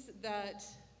things that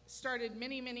started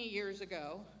many, many years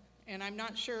ago, and I'm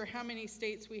not sure how many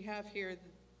states we have here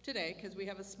today because we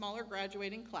have a smaller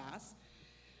graduating class,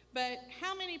 but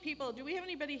how many people, do we have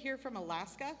anybody here from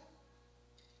Alaska?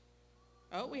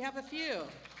 Oh, we have a few.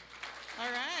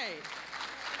 All right.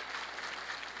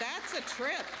 That's a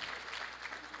trip.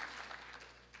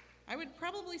 I would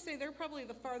probably say they're probably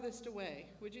the farthest away,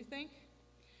 would you think?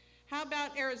 How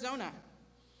about Arizona?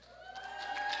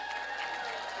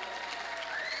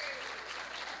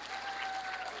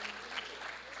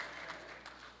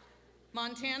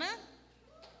 Montana?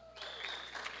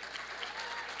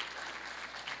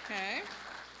 Okay.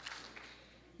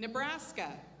 Nebraska.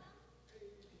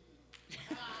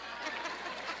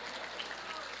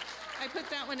 I put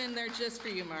that one in there just for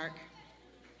you, Mark.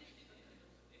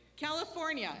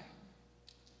 California.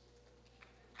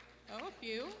 Oh, a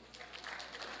few.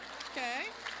 Okay.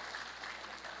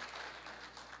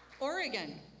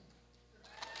 Oregon.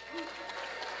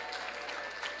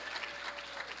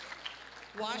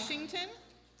 Washington.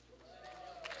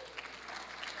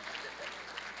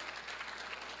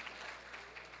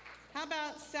 How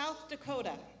about South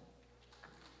Dakota?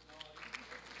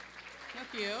 A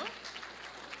few.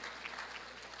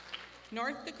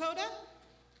 North Dakota?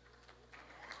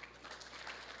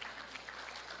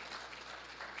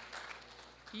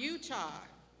 Utah.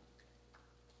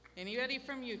 Anybody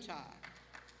from Utah?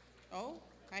 Oh,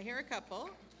 I hear a couple.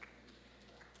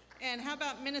 And how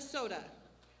about Minnesota?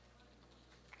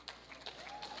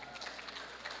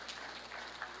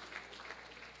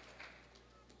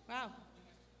 Wow.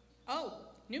 Oh,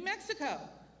 New Mexico.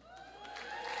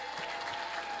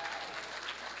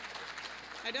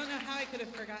 I don't know how I could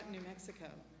have forgotten New Mexico.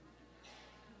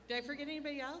 Did I forget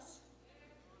anybody else?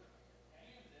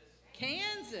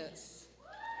 Kansas.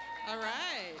 All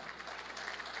right.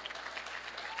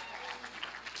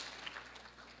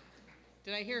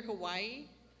 Did I hear Hawaii?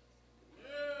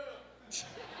 Yeah.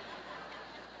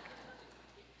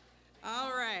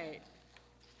 All right.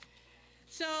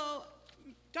 So,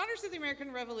 Daughters of the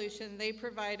American Revolution, they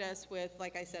provide us with,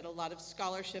 like I said, a lot of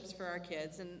scholarships for our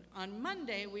kids. And on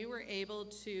Monday, we were able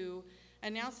to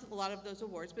announce a lot of those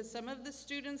awards, but some of the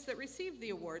students that received the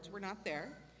awards were not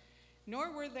there,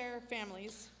 nor were their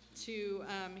families to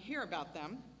hear about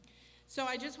them. So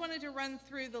I just wanted to run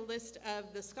through the list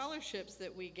of the scholarships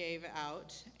that we gave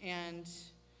out and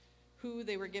who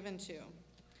they were given to.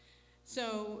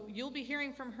 So you'll be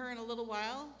hearing from her in a little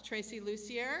while. Tracy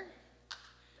Lucier,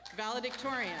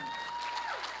 valedictorian.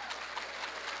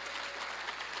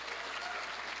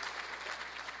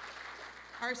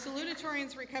 Our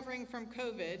salutatorian's recovering from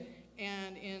COVID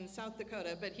and in South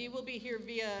Dakota, but he will be here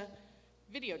via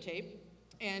videotape,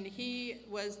 and he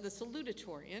was the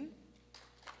salutatorian.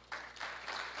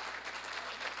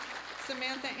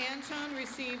 Samantha Antone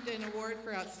received an award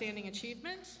for outstanding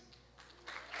achievement.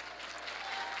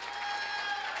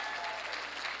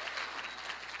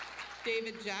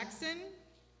 David Jackson,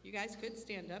 you guys could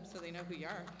stand up so they know who you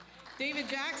are. David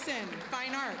Jackson,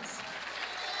 Fine Arts.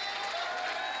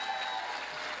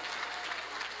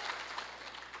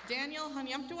 Daniel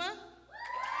Hanyamtua,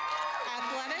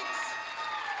 Athletics.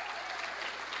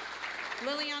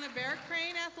 Liliana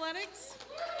Bear-Crane, Athletics.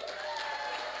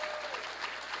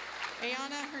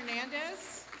 Ayana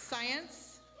Hernandez,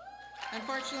 Science.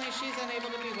 Unfortunately, she's unable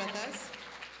to be with us.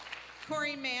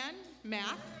 Corey Mann,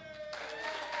 Math.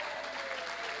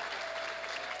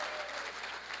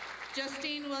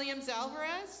 Justine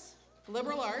Williams-Alvarez,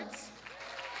 Liberal Arts.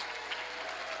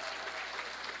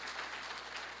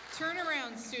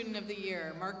 Turnaround Student of the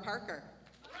Year, Mark Parker.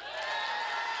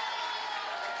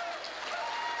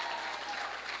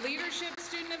 Leadership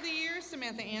Student of the Year,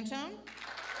 Samantha Antone.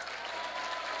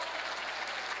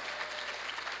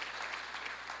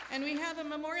 And we have a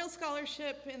memorial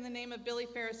scholarship in the name of Billy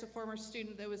Ferris, a former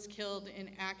student that was killed in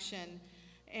action,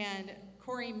 and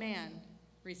Corey Mann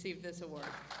received this award.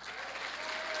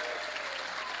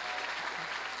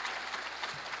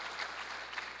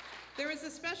 There was a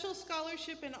special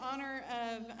scholarship in honor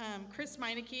of Chris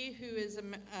Meineke, who is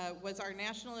was our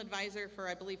national advisor for,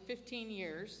 I believe, 15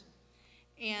 years.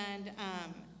 And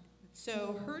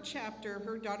so her chapter,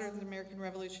 her Daughter of the American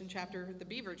Revolution chapter, the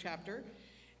Beaver chapter,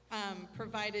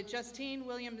 provided Justine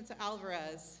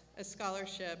Williams-Alvarez a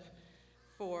scholarship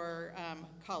for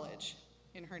college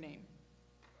in her name.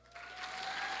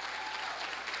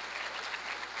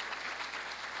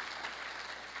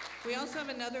 We also have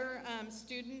another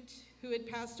student who had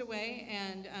passed away,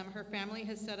 and her family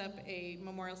has set up a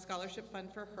memorial scholarship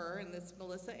fund for her, and this is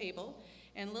Melissa Abel,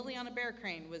 and Liliana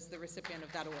Bear-Crane was the recipient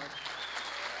of that award.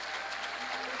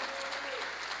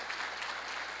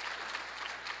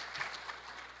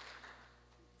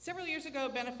 Several years ago,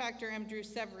 benefactor M. Drew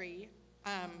Severy,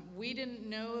 we didn't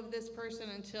know of this person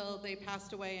until they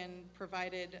passed away and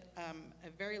provided a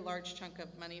very large chunk of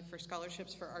money for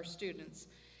scholarships for our students.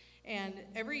 And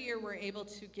every year we're able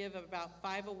to give about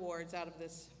 5 awards out of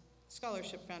this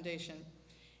scholarship foundation.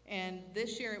 And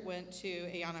this year it went to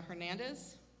Ayana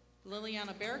Hernandez,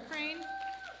 Liliana Bear-Crane,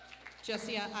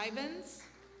 Jessia Ivins,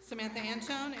 Samantha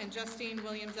Antone, and Justine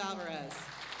Williams-Alvarez.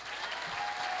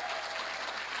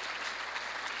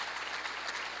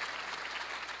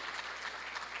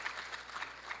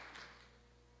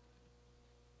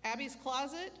 Abby's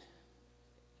Closet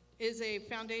is a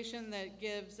foundation that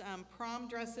gives prom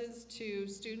dresses to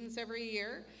students every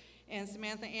year. And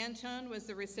Samantha Antone was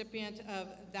the recipient of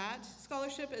that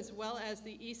scholarship, as well as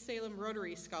the East Salem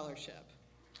Rotary Scholarship.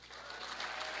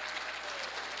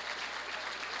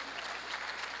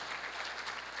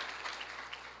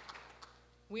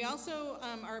 We also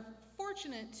are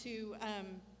fortunate to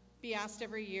be asked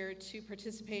every year to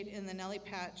participate in the Nellie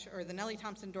Patch, or the Nellie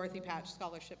Thompson Dorothy Patch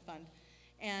Scholarship Fund.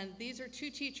 And these are two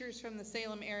teachers from the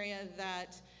Salem area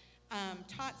that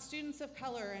taught students of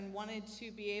color and wanted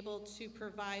to be able to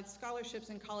provide scholarships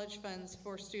and college funds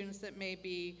for students that may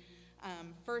be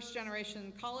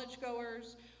first-generation college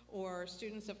goers or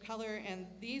students of color. And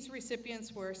these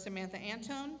recipients were Samantha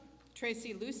Antone,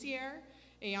 Tracy Lucier,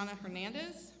 Ayana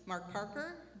Hernandez, Mark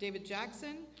Parker, David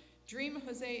Jackson, Dream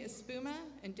Jose Espuma,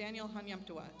 and Daniel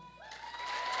Hanyamtua.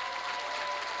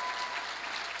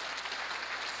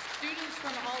 Students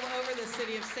from all over the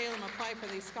city of Salem apply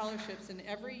for these scholarships, and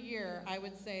every year I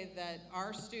would say that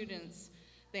our students,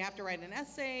 they have to write an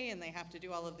essay and they have to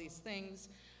do all of these things.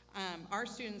 Our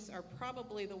students are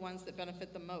probably the ones that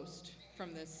benefit the most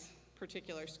from this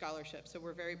particular scholarship, so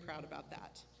we're very proud about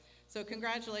that. So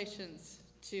congratulations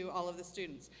to all of the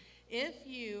students. If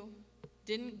you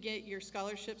didn't get your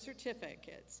scholarship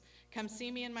certificates, come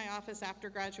see me in my office after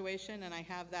graduation, and I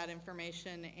have that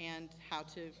information and how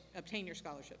to obtain your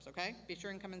scholarships, okay? Be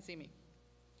sure and come and see me.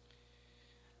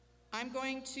 I'm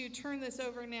going to turn this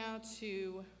over now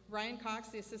to Ryan Cox,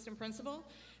 the assistant principal,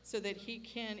 so that he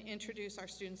can introduce our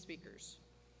student speakers.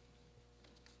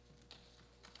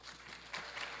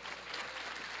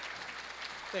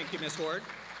 Thank you, Ms. Ward.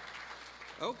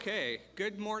 Okay,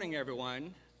 good morning,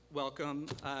 everyone. Welcome,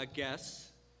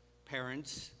 guests,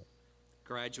 parents,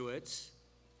 graduates.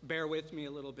 Bear with me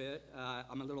a little bit.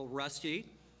 I'm a little rusty.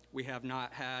 We have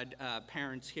not had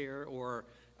parents here or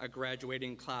a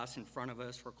graduating class in front of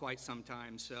us for quite some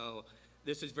time, so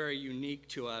this is very unique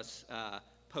to us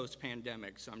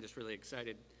post-pandemic, so I'm just really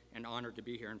excited and honored to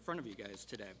be here in front of you guys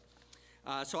today.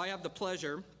 So I have the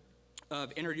pleasure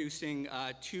of introducing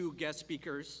two guest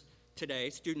speakers today,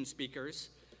 student speakers.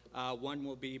 One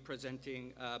will be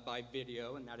presenting by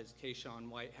video, and that is Tayshawn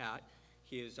Whitehat.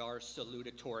 He is our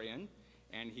salutatorian,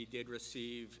 and he did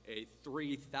receive a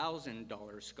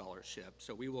 $3,000 scholarship.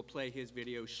 So we will play his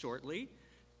video shortly,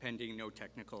 pending no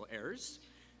technical errors.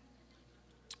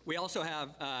 We also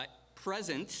have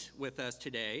present with us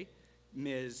today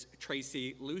Ms.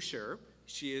 Tracy Lucier.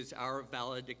 She is our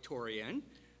valedictorian.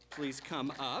 Please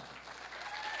come up.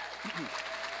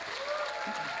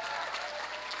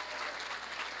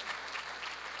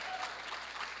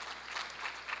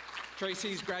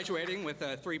 Tracy's graduating with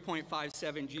a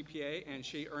 3.57 GPA, and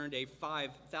she earned a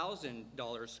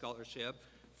 $5,000 scholarship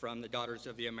from the Daughters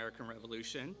of the American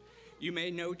Revolution. You may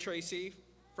know Tracy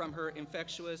from her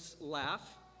infectious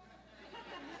laugh.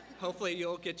 Hopefully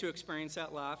you'll get to experience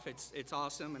that laugh. It's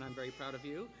awesome, and I'm very proud of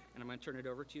you. And I'm going to turn it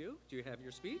over to you. Do you have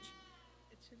your speech?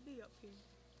 It should be up here.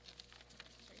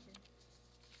 Right here.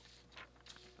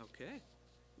 Okay.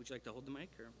 Would you like to hold the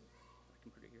mic, or I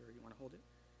can put it here? Or you want to hold it?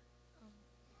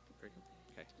 Great.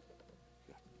 Okay.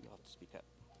 You'll have to speak up.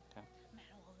 Okay.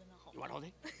 You want to hold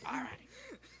it? All right.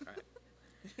 All right.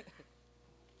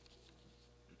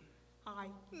 Hi.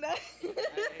 No. I don't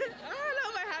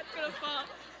know, my hat's gonna fall.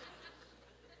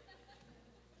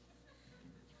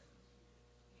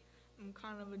 I'm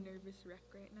kind of a nervous wreck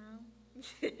right now.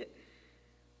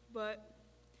 But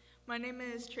my name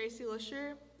is Tracy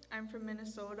Lucier. I'm from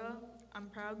Minnesota.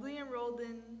 I'm proudly enrolled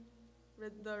in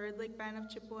the Red Lake Band of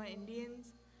Chippewa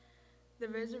Indians. The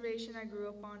reservation I grew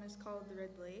up on is called the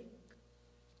Red Lake.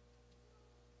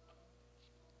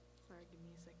 Sorry, give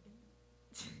me a second.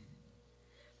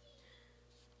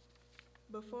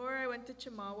 Before I went to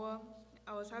Chemawa,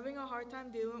 I was having a hard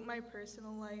time dealing with my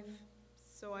personal life,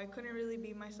 so I couldn't really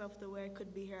be myself the way I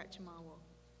could be here at Chemawa.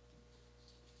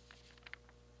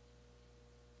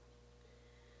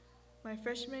 My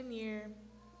freshman year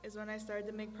is when I started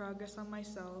to make progress on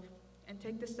myself and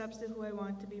take the steps to who I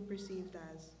want to be perceived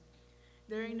as.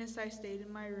 During this, I stayed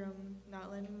in my room, not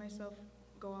letting myself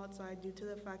go outside due to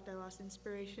the fact I lost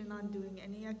inspiration on doing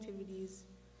any activities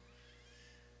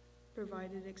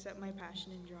provided except my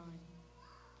passion in drawing.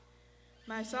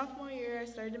 My sophomore year, I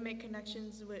started to make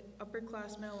connections with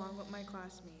upperclassmen along with my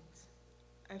classmates.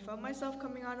 I felt myself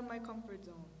coming out of my comfort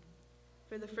zone.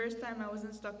 For the first time, I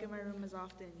wasn't stuck in my room as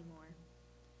often anymore.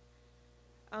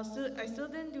 I still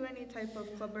didn't do any type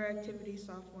of club or activity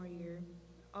sophomore year.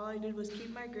 All I did was keep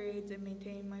my grades and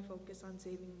maintain my focus on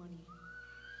saving money.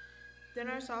 Then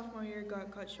our sophomore year got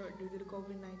cut short due to the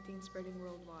COVID-19 spreading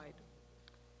worldwide.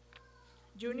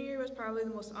 Junior year was probably the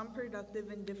most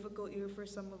unproductive and difficult year for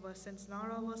some of us since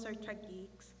not all of us are tech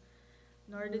geeks,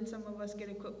 nor did some of us get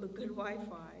equipped with good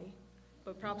Wi-Fi,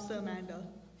 but props to Amanda.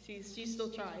 She still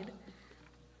tried.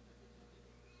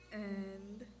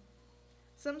 And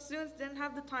some students didn't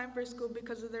have the time for school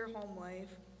because of their home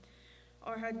life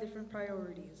or had different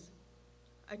priorities.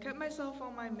 I kept myself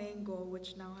on my main goal,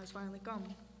 which now has finally come.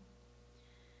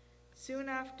 Soon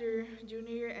after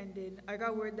junior year ended, I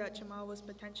got word that Chemawa was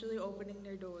potentially opening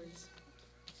their doors.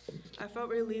 I felt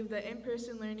relieved that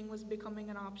in-person learning was becoming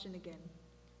an option again,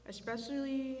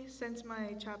 especially since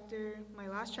my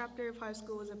last chapter of high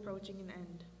school was approaching an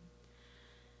end.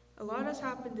 A lot has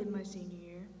happened in my senior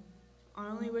year. I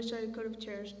only wish I could have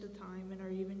cherished the time and or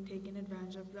even taken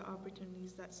advantage of the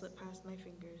opportunities that slipped past my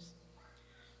fingers.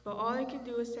 But all I can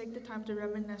do is take the time to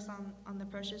reminisce on the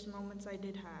precious moments I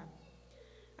did have.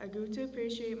 I grew to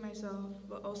appreciate myself,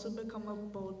 but also become a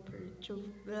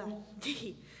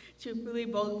truthfully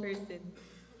bold person.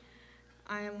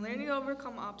 I am learning to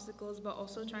overcome obstacles, but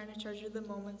also trying to treasure the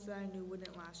moments that I knew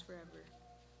wouldn't last forever.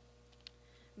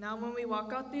 Now when we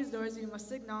walk out these doors, we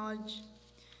must acknowledge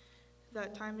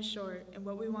that time is short and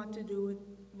what we want to do with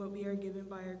what we are given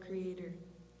by our Creator.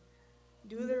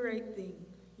 Do the right thing,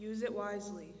 use it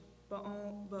wisely, but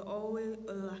always,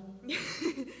 but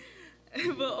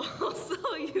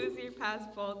also use your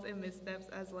past faults and missteps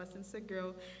as lessons to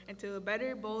grow into a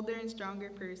better, bolder, and stronger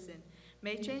person.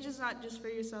 Make changes not just for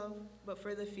yourself, but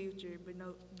for the future, but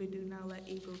do not let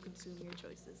ego consume your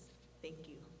choices. Thank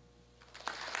you.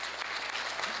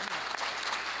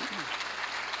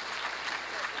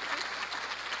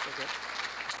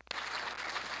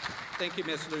 Thank you,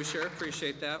 Ms. Lucier.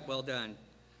 Appreciate that. Well done.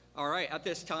 All right, at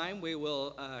this time, we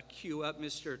will cue up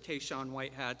Mr. Tayshawn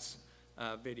Whitehat's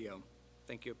video.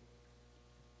 Thank you.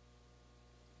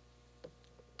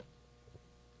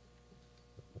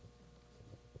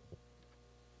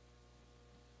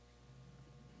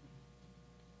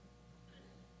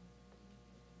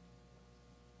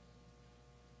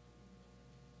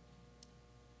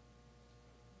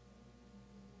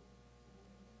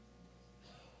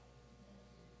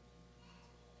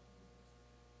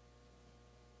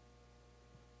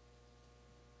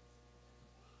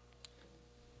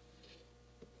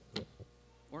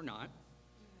 Or not.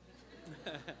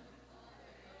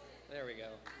 There we go.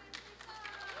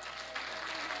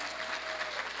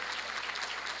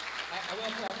 I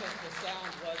will preface, the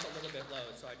sound was a little bit low,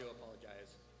 so I do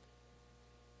apologize.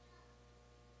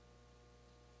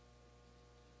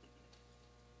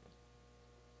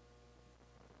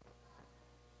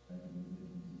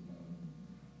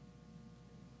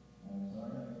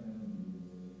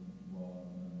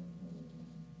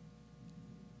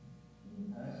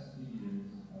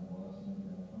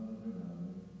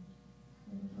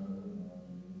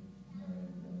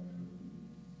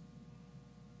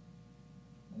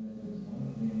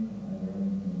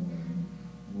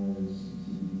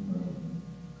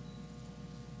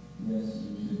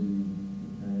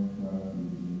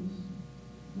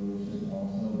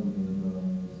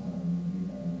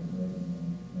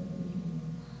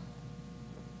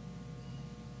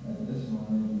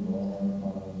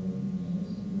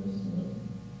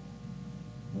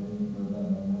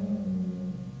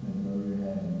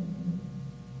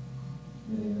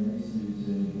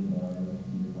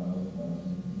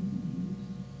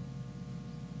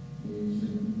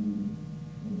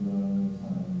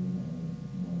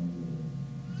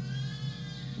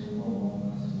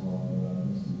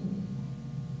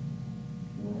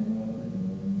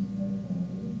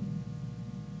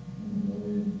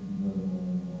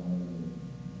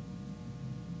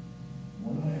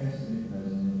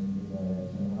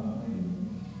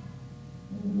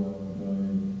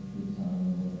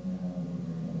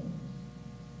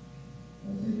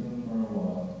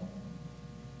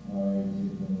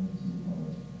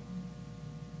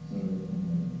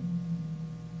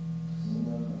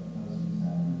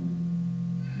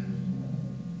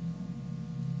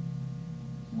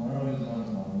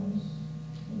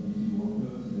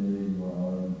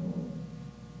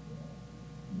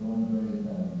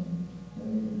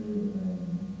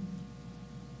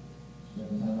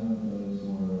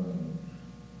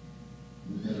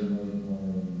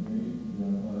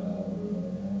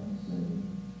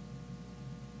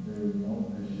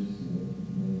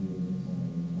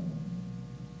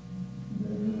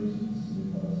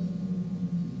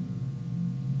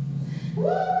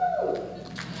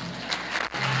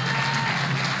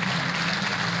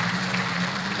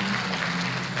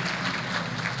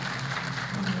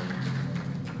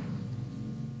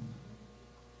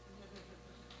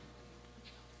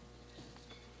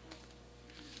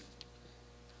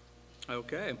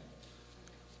 Okay.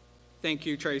 Thank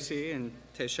you, Tracy and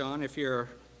Tayshawn, if you're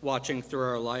watching through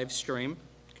our live stream.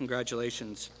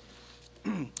 Congratulations.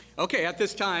 Okay, at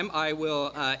this time, I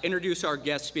will introduce our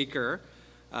guest speaker.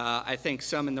 I think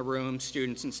some in the room,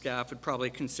 students and staff, would probably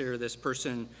consider this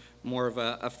person more of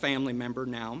a family member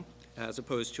now, as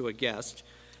opposed to a guest.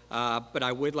 But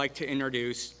I would like to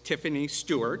introduce Tiffany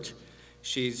Stewart.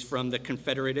 She's from the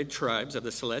Confederated Tribes of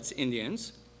the Siletz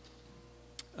Indians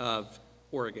of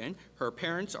Oregon. Her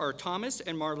parents are Thomas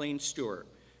and Marlene Stewart.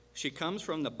 She comes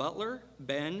from the Butler,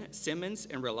 Ben, Simmons,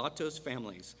 and Relatos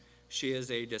families. She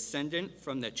is a descendant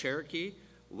from the Cherokee,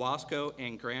 Wasco,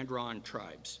 and Grand Ronde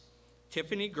tribes.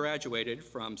 Tiffany graduated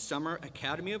from Summer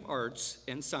Academy of Arts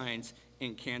and Science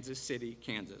in Kansas City,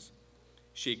 Kansas.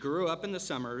 She grew up in the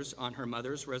summers on her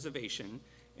mother's reservation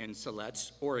in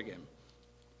Siletz, Oregon.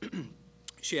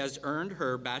 She has earned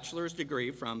her bachelor's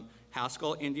degree from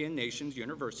Haskell Indian Nations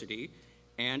University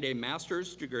and a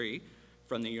master's degree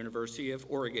from the University of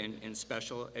Oregon in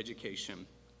special education.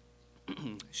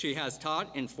 She has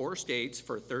taught in 4 states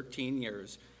for 13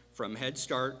 years, from Head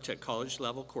Start to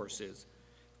college-level courses.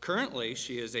 Currently,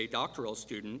 she is a doctoral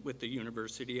student with the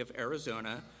University of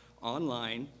Arizona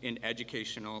online in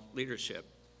educational leadership.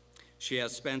 She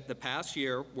has spent the past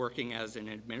year working as an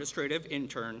administrative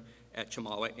intern at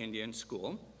Chemawa Indian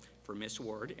School for Miss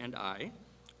Ward and I,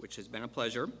 which has been a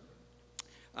pleasure.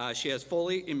 She has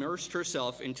fully immersed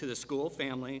herself into the school,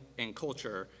 family, and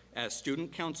culture as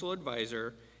student council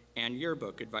advisor and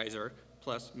yearbook advisor,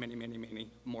 plus many, many,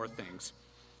 many more things.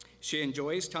 She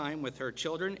enjoys time with her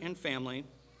children and family,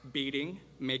 beading,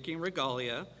 making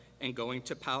regalia, and going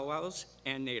to powwows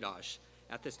and nadosh.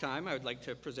 At this time, I would like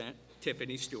to present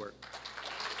Tiffany Stewart.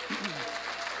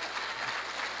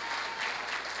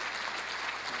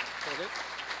 Hold it.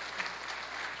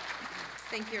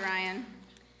 Thank you, Ryan.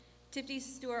 Tiffany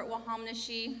Stewart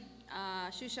Wahamnashi,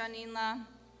 Shushaninla,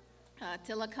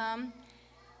 Tilakam.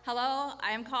 Hello,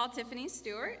 I am called Tiffany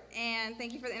Stewart, and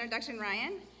thank you for the introduction,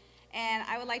 Ryan. And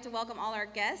I would like to welcome all our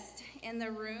guests in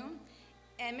the room.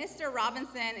 And Mr.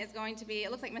 Robinson is going to be, it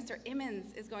looks like Mr.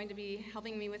 Emmons is going to be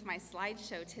helping me with my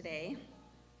slideshow today.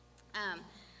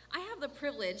 I have the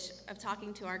privilege of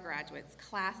talking to our graduates,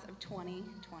 class of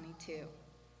 2022.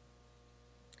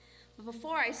 But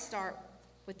before I start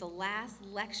with the last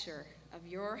lecture of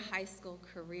your high school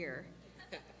career,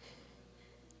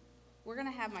 we're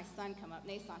gonna have my son come up.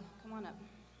 Nason, come on up.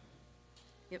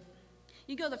 Yep.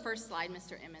 You go to the first slide,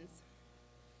 Mr. Emmons.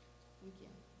 Thank you.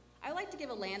 I would like to give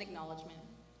a land acknowledgement.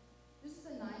 This is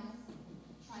a nice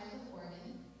tribe of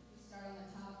Oregon. We start on the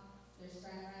top, there's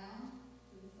Grand Round,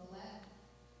 to the left,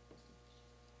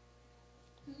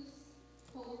 Coos,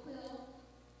 Cold Quill,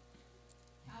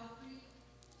 Cow Creek,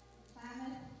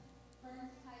 Klamath,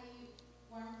 Burns Paiute,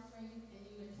 Warm Springs, and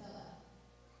Umatilla.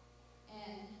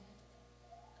 And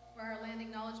for our land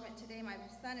acknowledgement today, my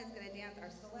son is going to dance our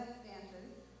Celeste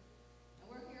dances. And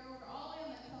we're here over all the way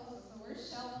on the coast, so we're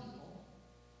shell people.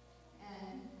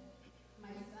 And my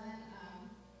son,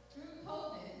 through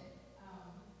COVID,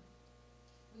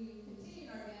 we continued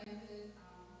our dances,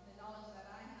 the knowledge that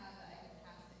I have that I could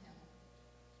pass to him.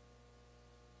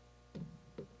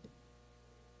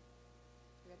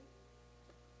 You ready?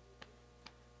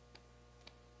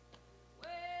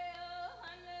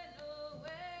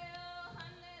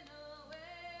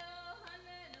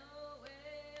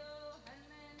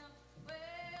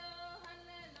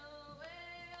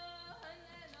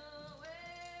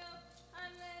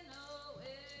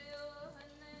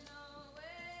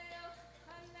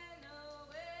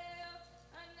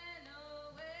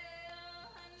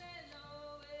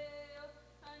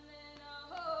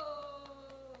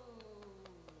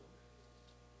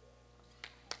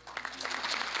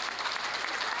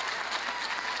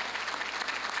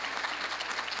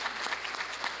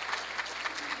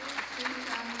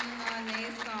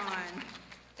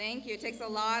 Thank you. It takes a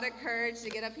lot of courage to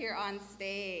get up here on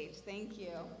stage. Thank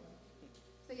you.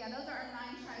 So yeah, those are our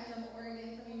 9 tribes of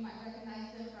Oregon. Some of you might recognize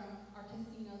them from our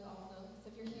casinos also. So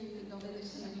if you're here, you can go visit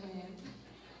Chemawa.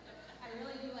 I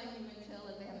really do like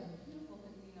Umatilla. They have a beautiful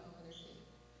casino over there too.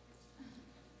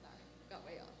 Sorry, got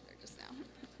way off there just now.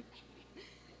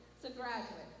 So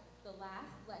graduates, the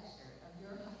last lecture of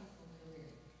your high school career.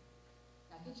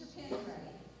 Now get your pens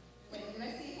ready. Wait, did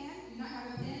I see a hand? Do you not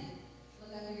have a pen?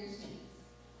 Look under your seats.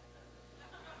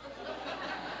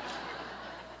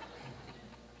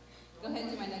 Go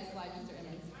ahead to my next slide, Mr.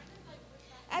 Emmons.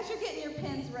 As you're getting your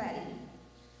pens ready,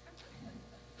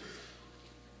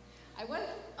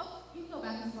 you can go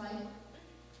back a slide.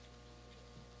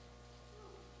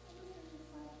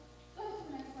 Go ahead to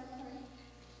the next slide, sorry.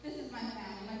 This is my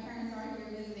family. My parents are here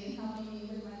visiting, helping me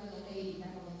with my little baby, my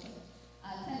little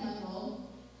 10-month-old.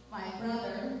 My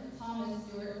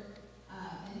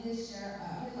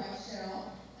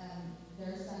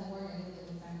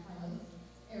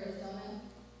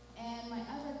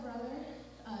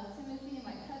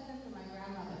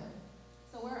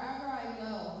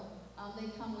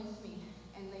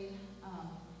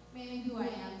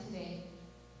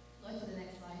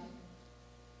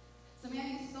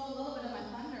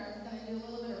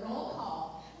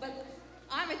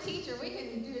the teacher, we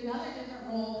can do another different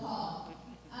roll call.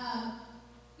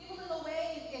 Give a little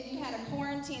wave if you had a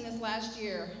quarantine this last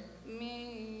year.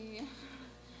 Me.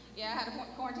 Yeah, I had a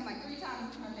quarantine like 3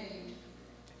 times with my baby.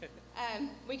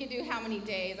 We could do how many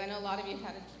days. I know a lot of you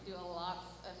had to do lots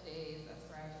of days as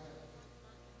graduates.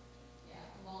 Yeah,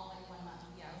 long, like 1 month.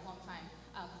 Yeah, it was a long time.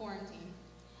 Quarantine.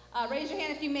 Raise your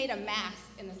hand if you made a mask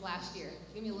in this last year.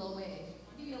 Give me a little wave.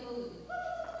 Give me a little.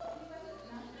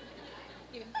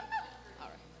 No? All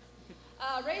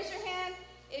right. Raise your hand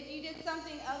if you did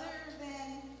something other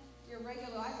than your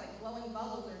regular life, like blowing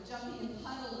bubbles or jumping in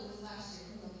puddles this last year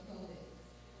because of COVID.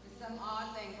 There's some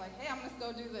odd things like, hey, I'm going to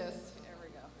go do this. There we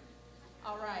go.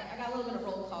 All right, I got a little bit of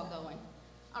roll call going.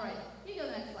 All right, you go to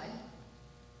the next slide.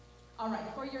 All right,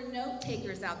 for your note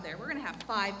takers out there, we're going to have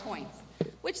 5 points,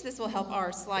 which this will help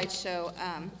our slideshow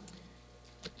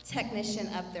technician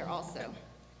up there also.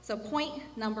 So point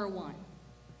number 1.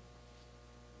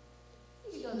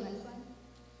 You can go to the next slide.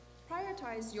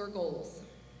 Prioritize your goals.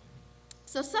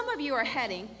 So some of you are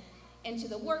heading into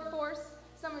the workforce,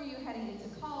 some of you are heading into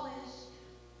college,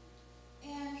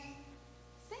 and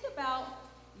think about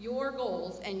your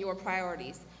goals and your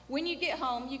priorities. When you get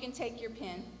home, you can take your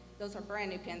pen. Those are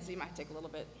brand new pens, so you might take a little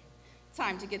bit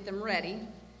time to get them ready.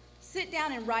 Sit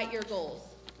down and write your goals.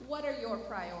 What are your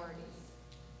priorities?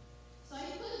 So I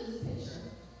included this picture.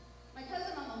 My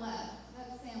cousin on the left,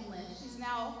 that's Sam Lynch. She's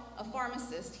now a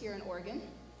pharmacist here in Oregon.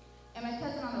 And my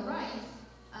cousin on the right,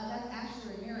 that's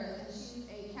Ashley Ramirez, and she's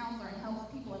a counselor and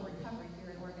helps people in recovery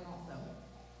here in Oregon also.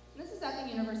 And this is at the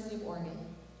University of Oregon.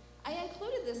 I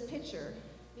included this picture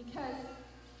because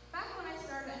back when I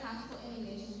started at Haskell Indian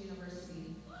Nations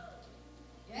University,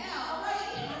 yeah, all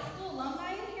right, Haskell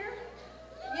alumni in here?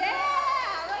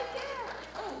 Yeah, right there.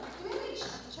 Oh, do we have any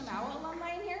Chemawa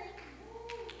alumni in here?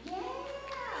 Yeah,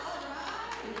 all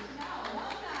right, Chemawa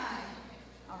alumni.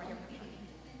 All right, here.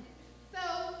 So,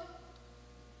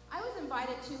 I was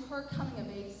invited to her coming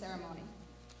of age ceremony.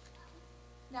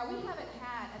 Now, we haven't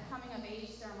had a coming of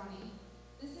age ceremony.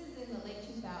 This is in the late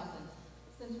 2000s.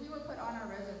 Since we were put on our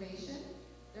reservation,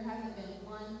 there hasn't been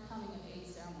one coming of age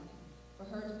ceremony for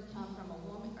her to become from a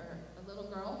woman or a little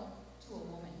girl to a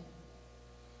woman.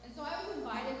 And so I was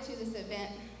invited to this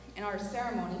event in our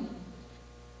ceremony,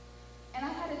 and I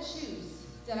had to choose.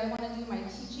 Did I want to do my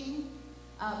teaching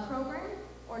program,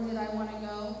 or did I want to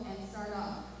go and start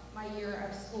off my year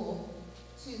of school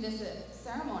to this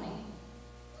ceremony?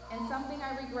 And something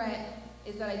I regret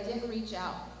is that I didn't reach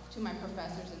out to my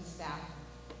professors and staff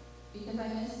because I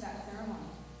missed that ceremony,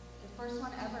 the first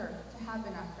one ever to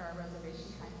happen after our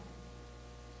reservation time.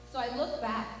 So I look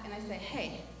back and I say,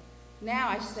 hey, now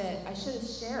I should have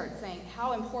shared saying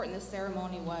how important this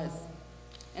ceremony was.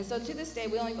 And so to this day,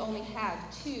 we only have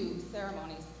 2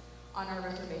 ceremonies on our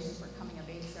reservation for coming of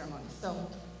age ceremonies. So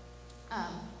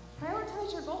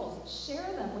prioritize your goals.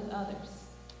 Share them with others.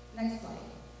 Next slide.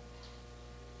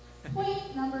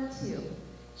 Point number 2.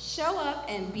 Show up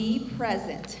and be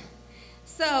present.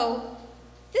 So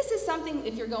this is something,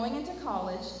 if you're going into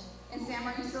college, and Sam,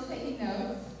 are you still taking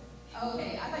notes?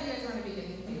 Okay, I thought you guys were going to be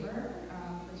giving paper.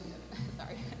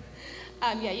 Sorry.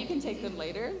 Yeah, you can take them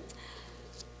later.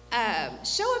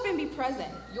 Show up and be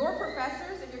present. Your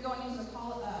professors, if you're going into the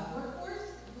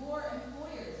workforce, your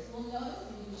employers will notice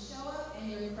when you show up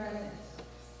and you're present.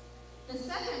 The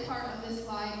second part of this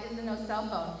slide is the no cell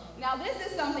phone. Now this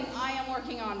is something I am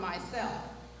working on myself.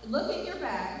 Look at your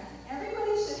bags.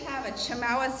 Everybody should have a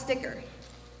Chemawa sticker.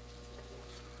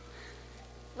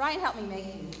 Ryan helped me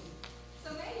make these. So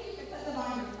maybe you can put them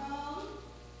on your phone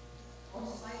or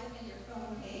slide them in your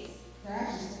phone case. They're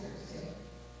actually stickers too.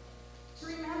 To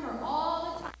remember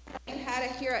all the time you had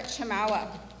it here at Chemawa.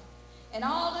 And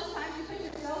all those times you put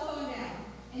your cell phone down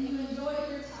and you enjoyed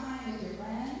your time with your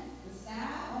friends, the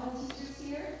staff, all the teachers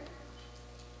here.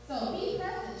 So be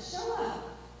present, show up.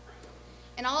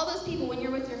 And all those people, when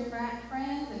you're with your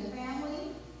friends and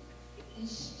family, and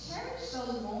cherish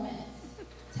those moments.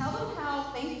 Tell them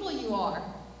how thankful you are.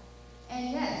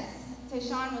 And yes,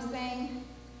 Tayshawn was saying,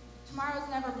 tomorrow's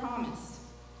never promised.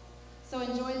 So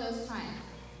enjoy those times.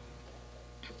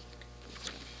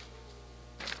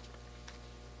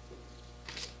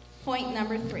 Point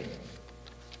number 3.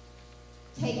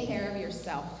 Take care of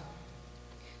yourself.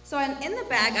 So in the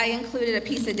bag, I included a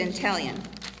piece of Dentalian.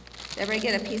 Did everybody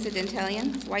get a piece of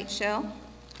Dentalian? It's white shell.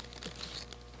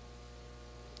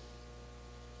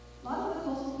 A lot of the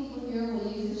coastal people here will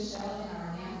use this shell in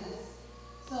our dances.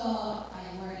 So I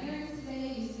am wearing earrings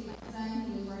today. You see my son,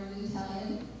 he was wearing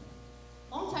Dentalian.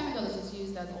 A long time ago, this was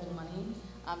used as old money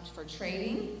for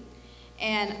trading.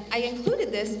 And I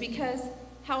included this because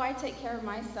how I take care of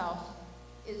myself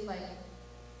is like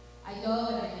I go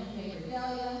and I make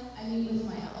regalia, I meet with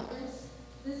my elders.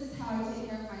 This is how I take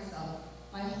care of myself.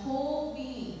 My whole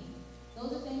being.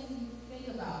 Those are things you think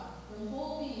about. Your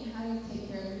whole being, how do you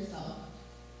take care of yourself?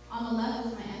 On the left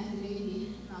is my Auntie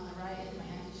Vicky, and on the right is my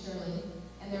Auntie Shirley.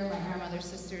 And they're my grandmother's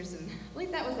sisters, and I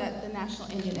believe that was at the National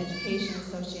Indian Education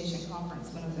Association conference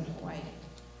when I was in Hawaii.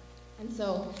 And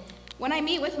so, when I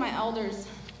meet with my elders,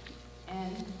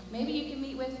 and maybe you can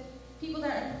meet with people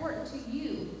that are important to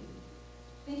you,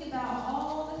 think about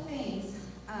all the things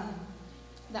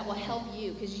that will help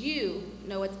you, because you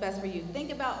know what's best for you.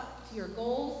 Think about your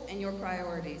goals and your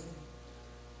priorities.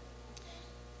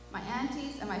 My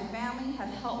aunties and my family have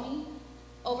helped me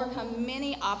overcome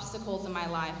many obstacles in my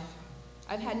life.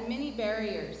 I've had many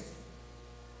barriers.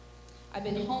 I've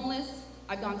been homeless.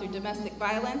 I've gone through domestic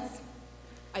violence.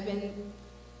 I've been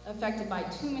affected by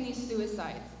too many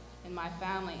suicides in my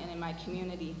family and in my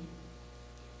community.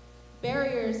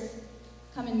 Barriers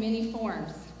come in many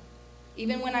forms.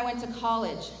 Even when I went to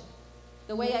college,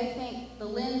 the way I think, the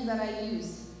lens that I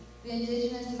use, the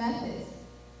indigenous methods,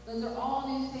 those are all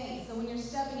new things. So when you're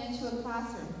stepping into a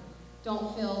classroom,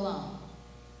 don't feel alone.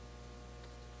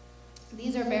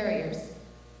 These are barriers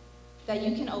that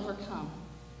you can overcome.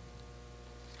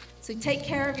 So take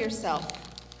care of yourself.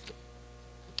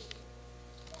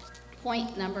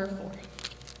 Point number 4.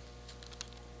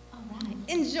 All right.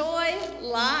 Enjoy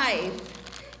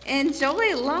life.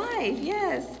 Enjoy life,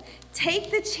 yes.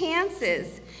 Take the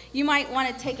chances. You might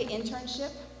want to take an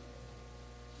internship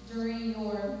during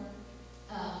your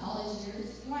college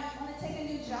years. You might want to take a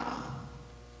new job.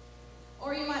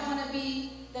 Or you might want to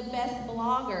be the best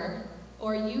blogger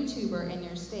or YouTuber in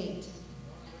your state.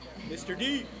 Mr.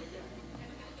 D.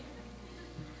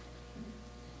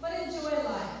 But enjoy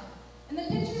life. And the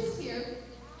pictures here,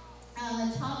 on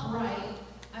the top right,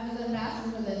 I was an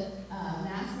ambassador for the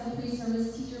NASA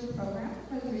Pre-Service Teacher Program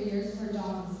for 3 years for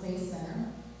Johnson Space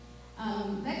Center.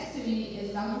 Next to me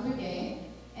is Dr. Begay,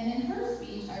 and in her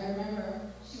speech, I remember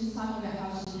she was talking about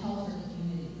how she helped her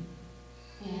community,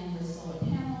 and with solar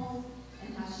panels,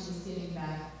 and how she was giving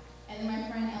back. And then my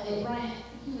friend Elliot Bryant,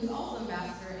 he was also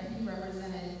ambassador, and he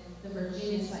represented the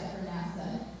Virginia site for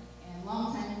NASA. And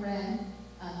longtime friend,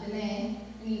 Danae.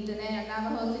 Any Danae or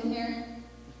Navajos in here?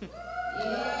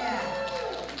 Yeah.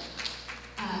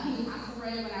 He was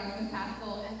aspirated when I was in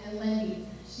Pascal, and then Lindy,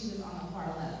 she was on the far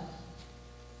left.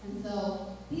 And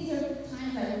so these are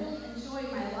times I really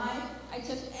enjoyed my life. I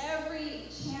took every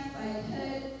chance I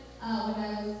could when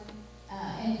I was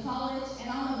in college. And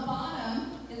on the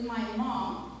bottom is my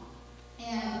mom.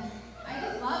 And I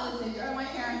just love this picture. Oh, my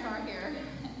parents aren't here.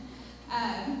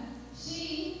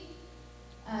 She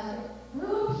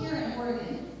grew up here in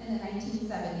Oregon in the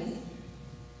 1970s.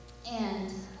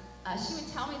 And she would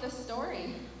tell me the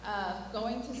story of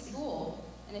going to school.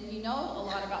 And if you know a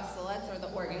lot about Siletz or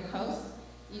the Oregon coast,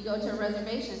 you go to a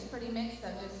reservation. It's pretty mixed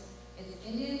of just, it's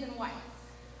Indians and whites.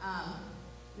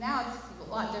 Now it's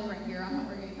a lot different here on the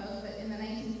Oregon coast, but in the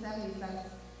 1970s, that's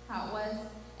how it was.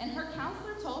 And her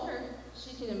counselor told her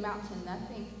she could amount to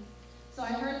nothing. So I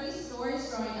heard these stories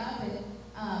growing up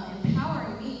and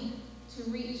empowering me to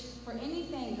reach for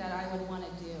anything that I would want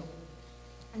to do.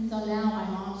 And so now my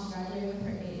mom, she graduated with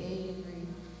her AA degree.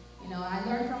 You know, I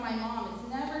learned from my mom,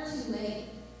 it's never too late.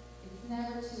 It's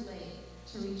never too late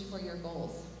to reach for your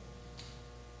goals.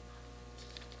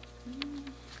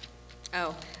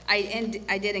 Oh,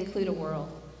 I did include a world.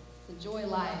 Enjoy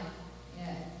life.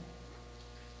 Yes.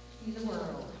 See the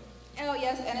world. Oh,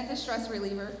 yes, and it's a stress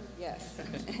reliever. Yes.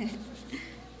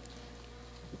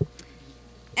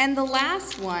 And the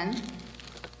last one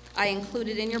I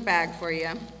included in your bag for you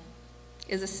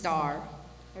is a star.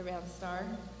 Everybody have a star?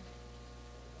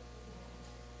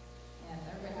 Yes,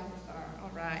 everybody have a star.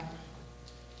 All right.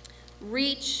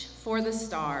 Reach for the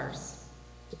stars.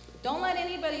 Don't let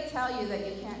anybody tell you that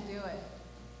you can't do it.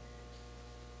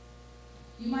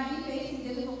 You might be facing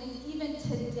difficulties even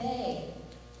today.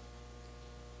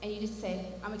 And you just say,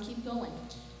 I'm going to keep going.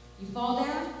 You fall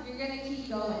down, you're going to keep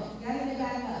going. You got to get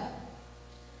back up.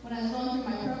 When I was going through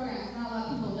my programs, not a lot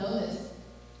of people know this.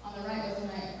 On the right was when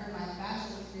I earned my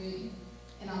bachelor's degree,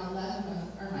 and on the left when I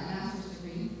earned my master's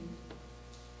degree.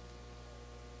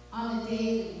 On the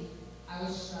daily, I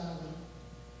was struggling.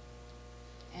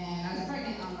 And I was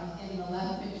pregnant in the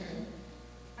left picture.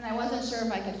 And I wasn't sure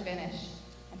if I could finish.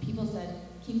 And people said,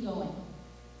 keep going.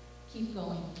 Keep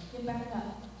going. Get back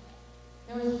up.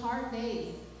 There was hard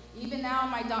days. Even now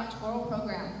in my doctoral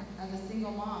program, as a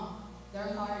single mom, there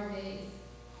are hard days.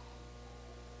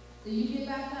 So you get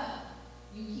back up.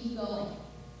 You keep going.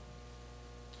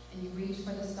 And you reach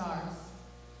for the stars.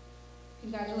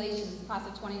 Congratulations, class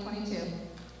of 2022.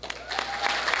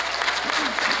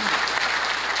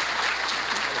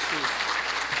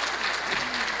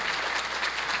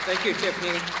 Thank you,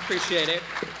 Tiffany. Appreciate it.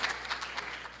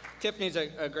 Tiffany's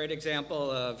a great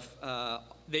example of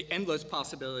the endless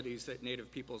possibilities that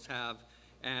Native peoples have.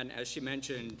 And as she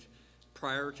mentioned,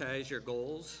 prioritize your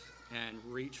goals and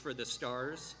reach for the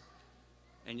stars.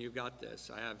 And you've got this.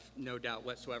 I have no doubt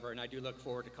whatsoever. And I do look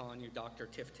forward to calling you Dr.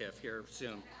 Tiff Tiff here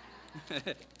soon.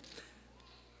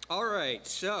 All right,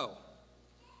 so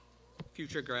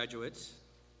future graduates,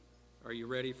 are you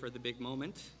ready for the big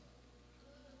moment?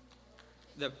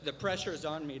 The pressure is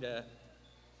on me to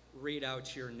read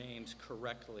out your names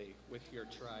correctly with your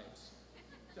tribes.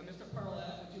 So Mr.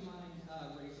 Parlett, would you mind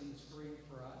raising the screen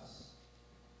for us?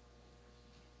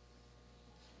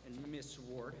 And Miss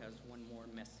Ward has one more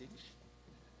message.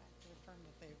 To affirm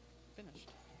that they've finished.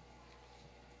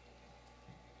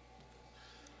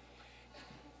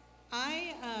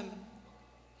 I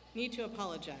need to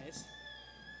apologize.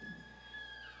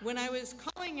 When I was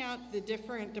calling out the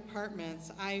different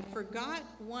departments, I forgot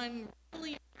one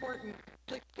really important,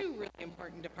 actually two really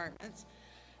important departments.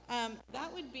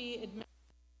 That would be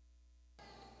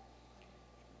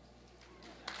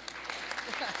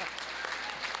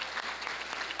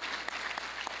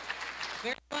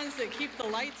they're the ones that keep the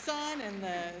lights on and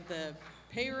the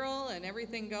payroll and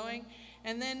everything going.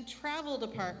 And then travel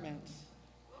department.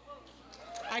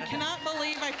 I cannot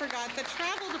believe I forgot the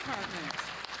travel department.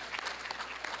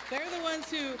 They're the ones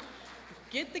who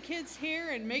get the kids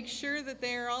here and make sure that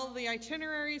all the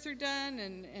itineraries are done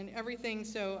and everything,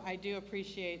 so I do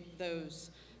appreciate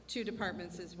those two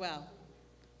departments as well.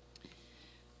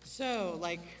 So,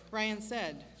 like Ryan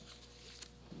said,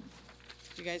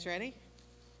 you guys ready?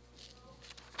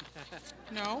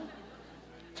 No?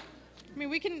 I mean,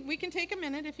 we can take a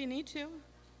minute if you need to.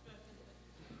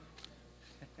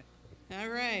 All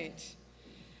right.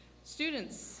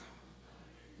 Students,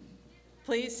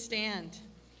 please stand.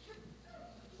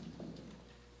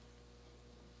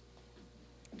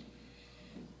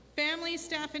 Family,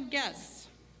 staff, and guests,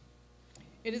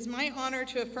 it is my honor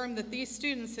to affirm that these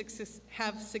students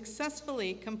have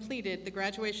successfully completed the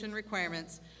graduation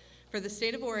requirements for the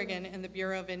State of Oregon and the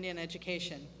Bureau of Indian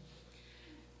Education.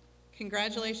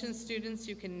 Congratulations, students.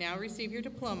 You can now receive your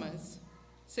diplomas,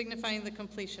 signifying the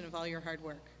completion of all your hard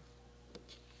work.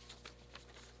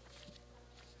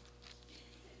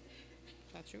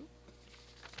 That's you.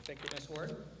 Thank you, Ms.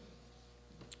 Ward.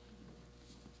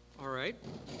 All right.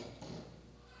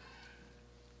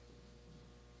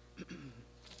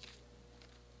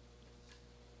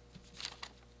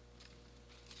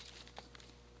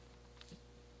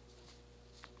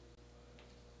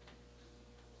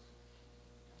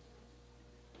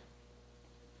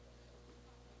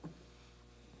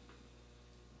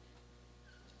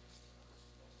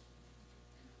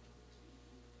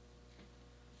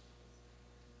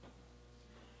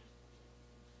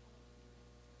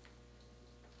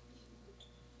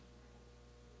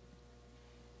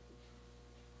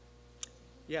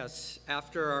 Yes,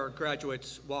 after our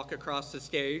graduates walk across the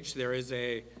stage, there is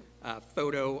a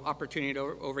photo opportunity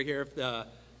over here. If the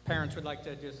parents would like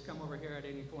to just come over here at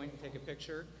any point and take a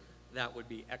picture, that would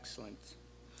be excellent.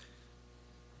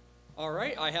 All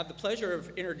right, I have the pleasure of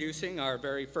introducing our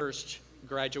very first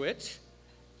graduate,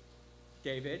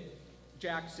 David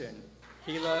Jackson,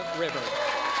 Gila River.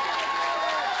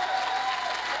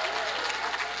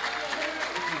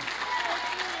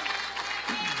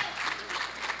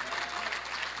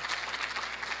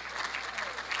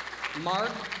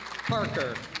 Mark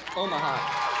Parker, Omaha.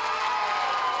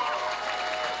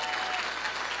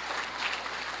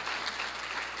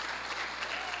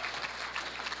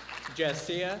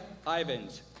 Jessia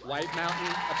Ivins, White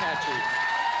Mountain Apache.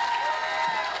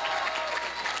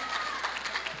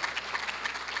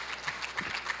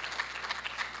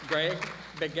 Greg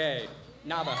Begay,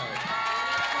 Navajo.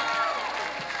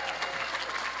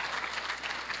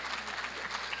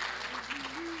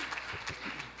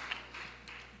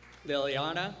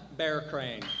 Liliana Bear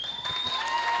Crane,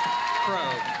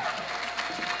 Crow.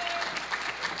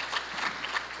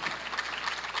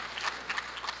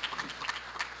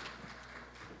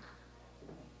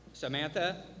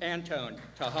 Samantha Antone,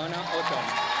 Tahona Oton.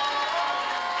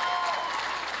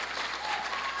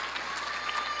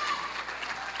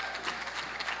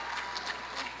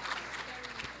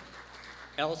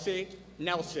 Elsie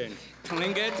Nelson,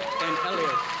 Tlingit and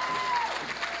Elliott.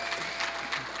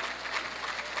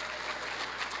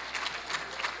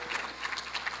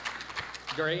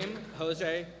 Dream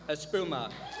Jose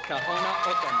Espuma, Tahona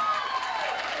Oton.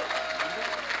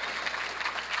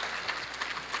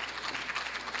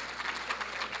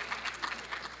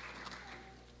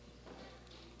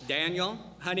 Daniel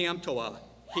Haniamtoa,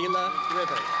 Gila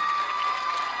River.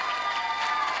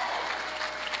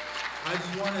 I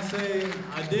just want to say,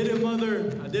 I did it,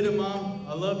 Mother. I did it, Mom.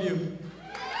 I love you.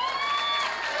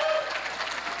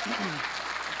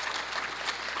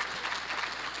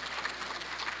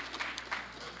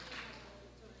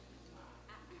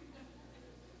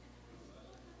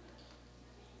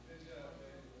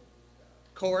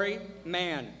 Corey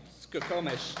Mann,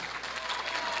 Skokomish.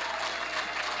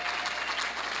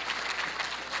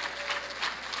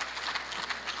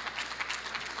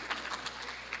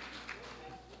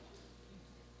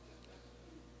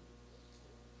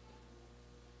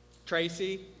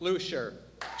 Tracy Lucier,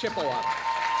 Chippewa.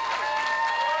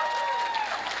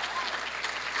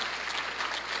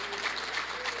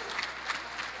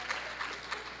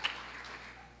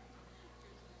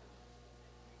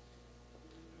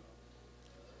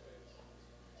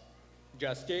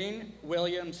 Justine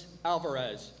Williams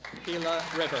Alvarez, Gila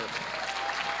River.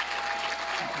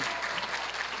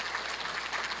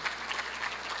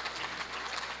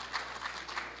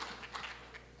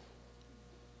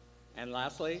 And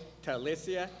lastly,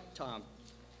 Talicia Tom.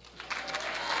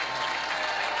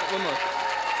 One more.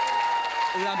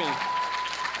 Lamy.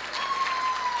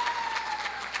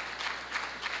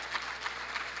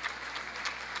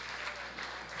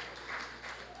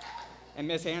 And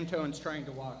Miss Antone's trying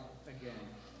to walk again.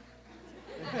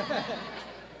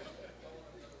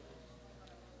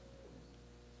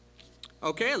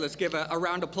 Okay, let's give a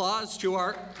round of applause to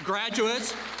our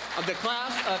graduates of the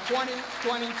class of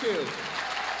 2022.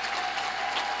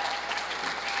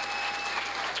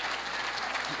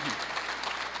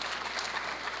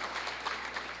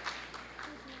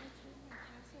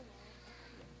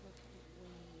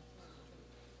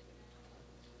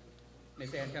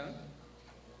 Miss Antone? There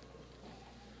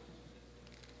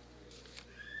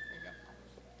you go.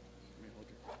 Let me hold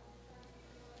your.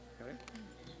 Okay.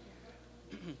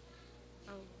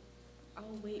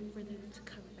 I'll wait for them to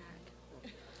come back.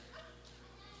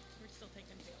 We're still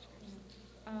taking pictures.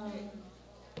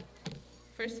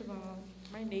 First of all,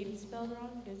 my name's spelled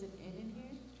wrong. There's an N in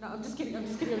here. No, I'm just kidding. I'm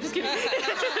just kidding. Where's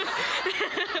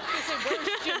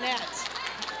Jeanette?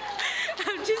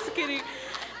 I'm just kidding.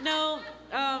 No,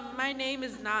 my name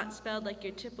is not spelled like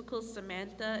your typical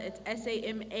Samantha. It's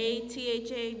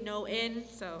Samatha, no N.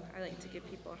 So I like to give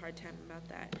people a hard time about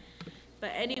that.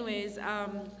 But anyways,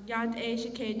 yat e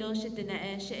shike do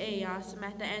shitine e she ya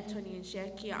Samantha Antonian she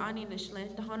ani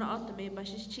nishlen the hana altame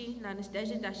bashish chi nanis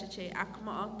deja dashache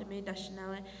akma altame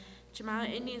dashanale. Chemawa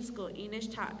Indian School inish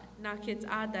ta na kids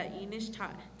ada inish ta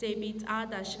de beats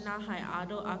ada shanahai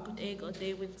ado akut ego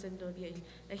de winson do ye.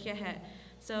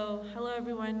 So, hello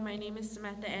everyone, my name is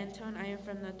Samantha Antone. I am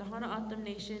from the Tohono O'odham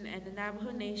Nation and the Navajo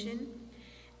Nation.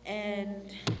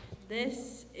 And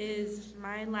this is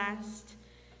my last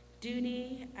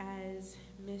duty as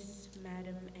Miss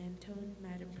Madam Antone,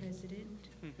 Madam President.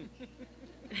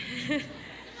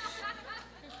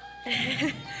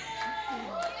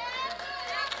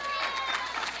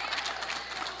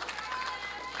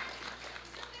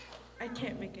 I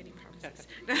can't make any promises.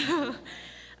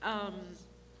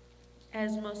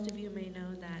 As most of you may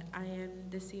know that I am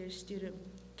this year's Student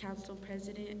Council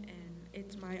President, and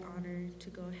it's my honor to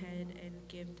go ahead and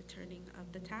give the turning of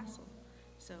the tassel.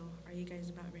 So, are you guys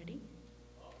about ready?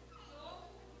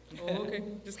 Oh, okay,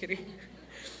 just kidding.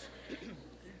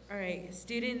 All right,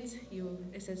 students,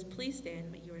 it says please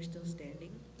stand, but you are still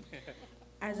standing.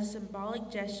 As a symbolic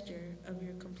gesture of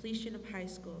your completion of high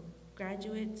school,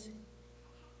 graduates,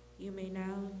 you may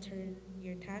now turn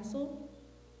your tassel.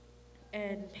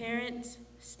 And parents,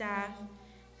 staff,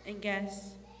 and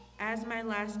guests, as my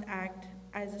last act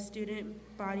as a student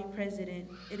body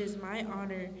president, it is my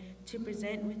honor to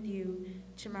present with you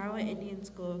Chemawa Indian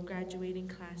School graduating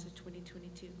class of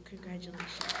 2022. Congratulations.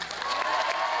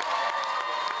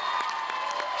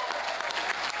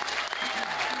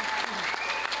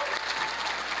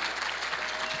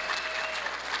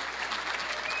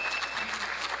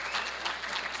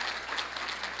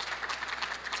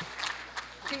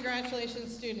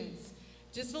 Congratulations, students.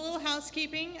 Just a little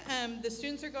housekeeping. The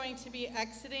students are going to be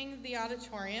exiting the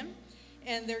auditorium,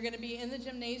 and they're going to be in the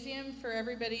gymnasium for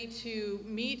everybody to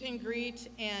meet and greet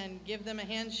and give them a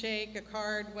handshake, a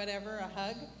card, whatever, a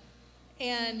hug.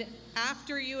 And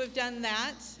after you have done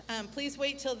that, please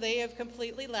wait till they have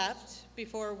completely left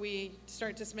before we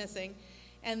start dismissing.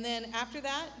 And then after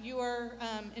that, you are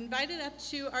invited up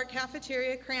to our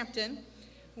cafeteria, Crampton,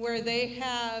 where they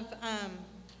have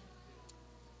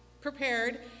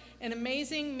prepared an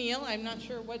amazing meal. I'm not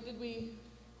sure, what did we?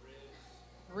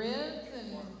 Ribs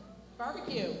and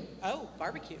barbecue. Oh,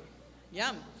 barbecue.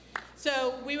 Yum.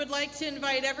 So we would like to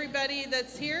invite everybody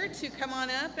that's here to come on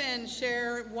up and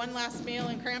share one last meal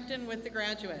in Crampton with the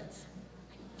graduates.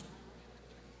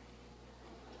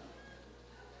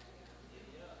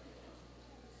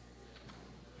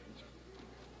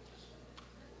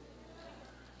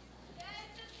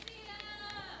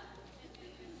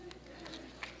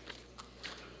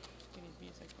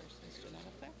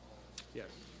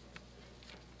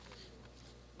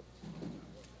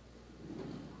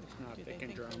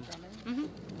 drum.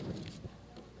 Drummer.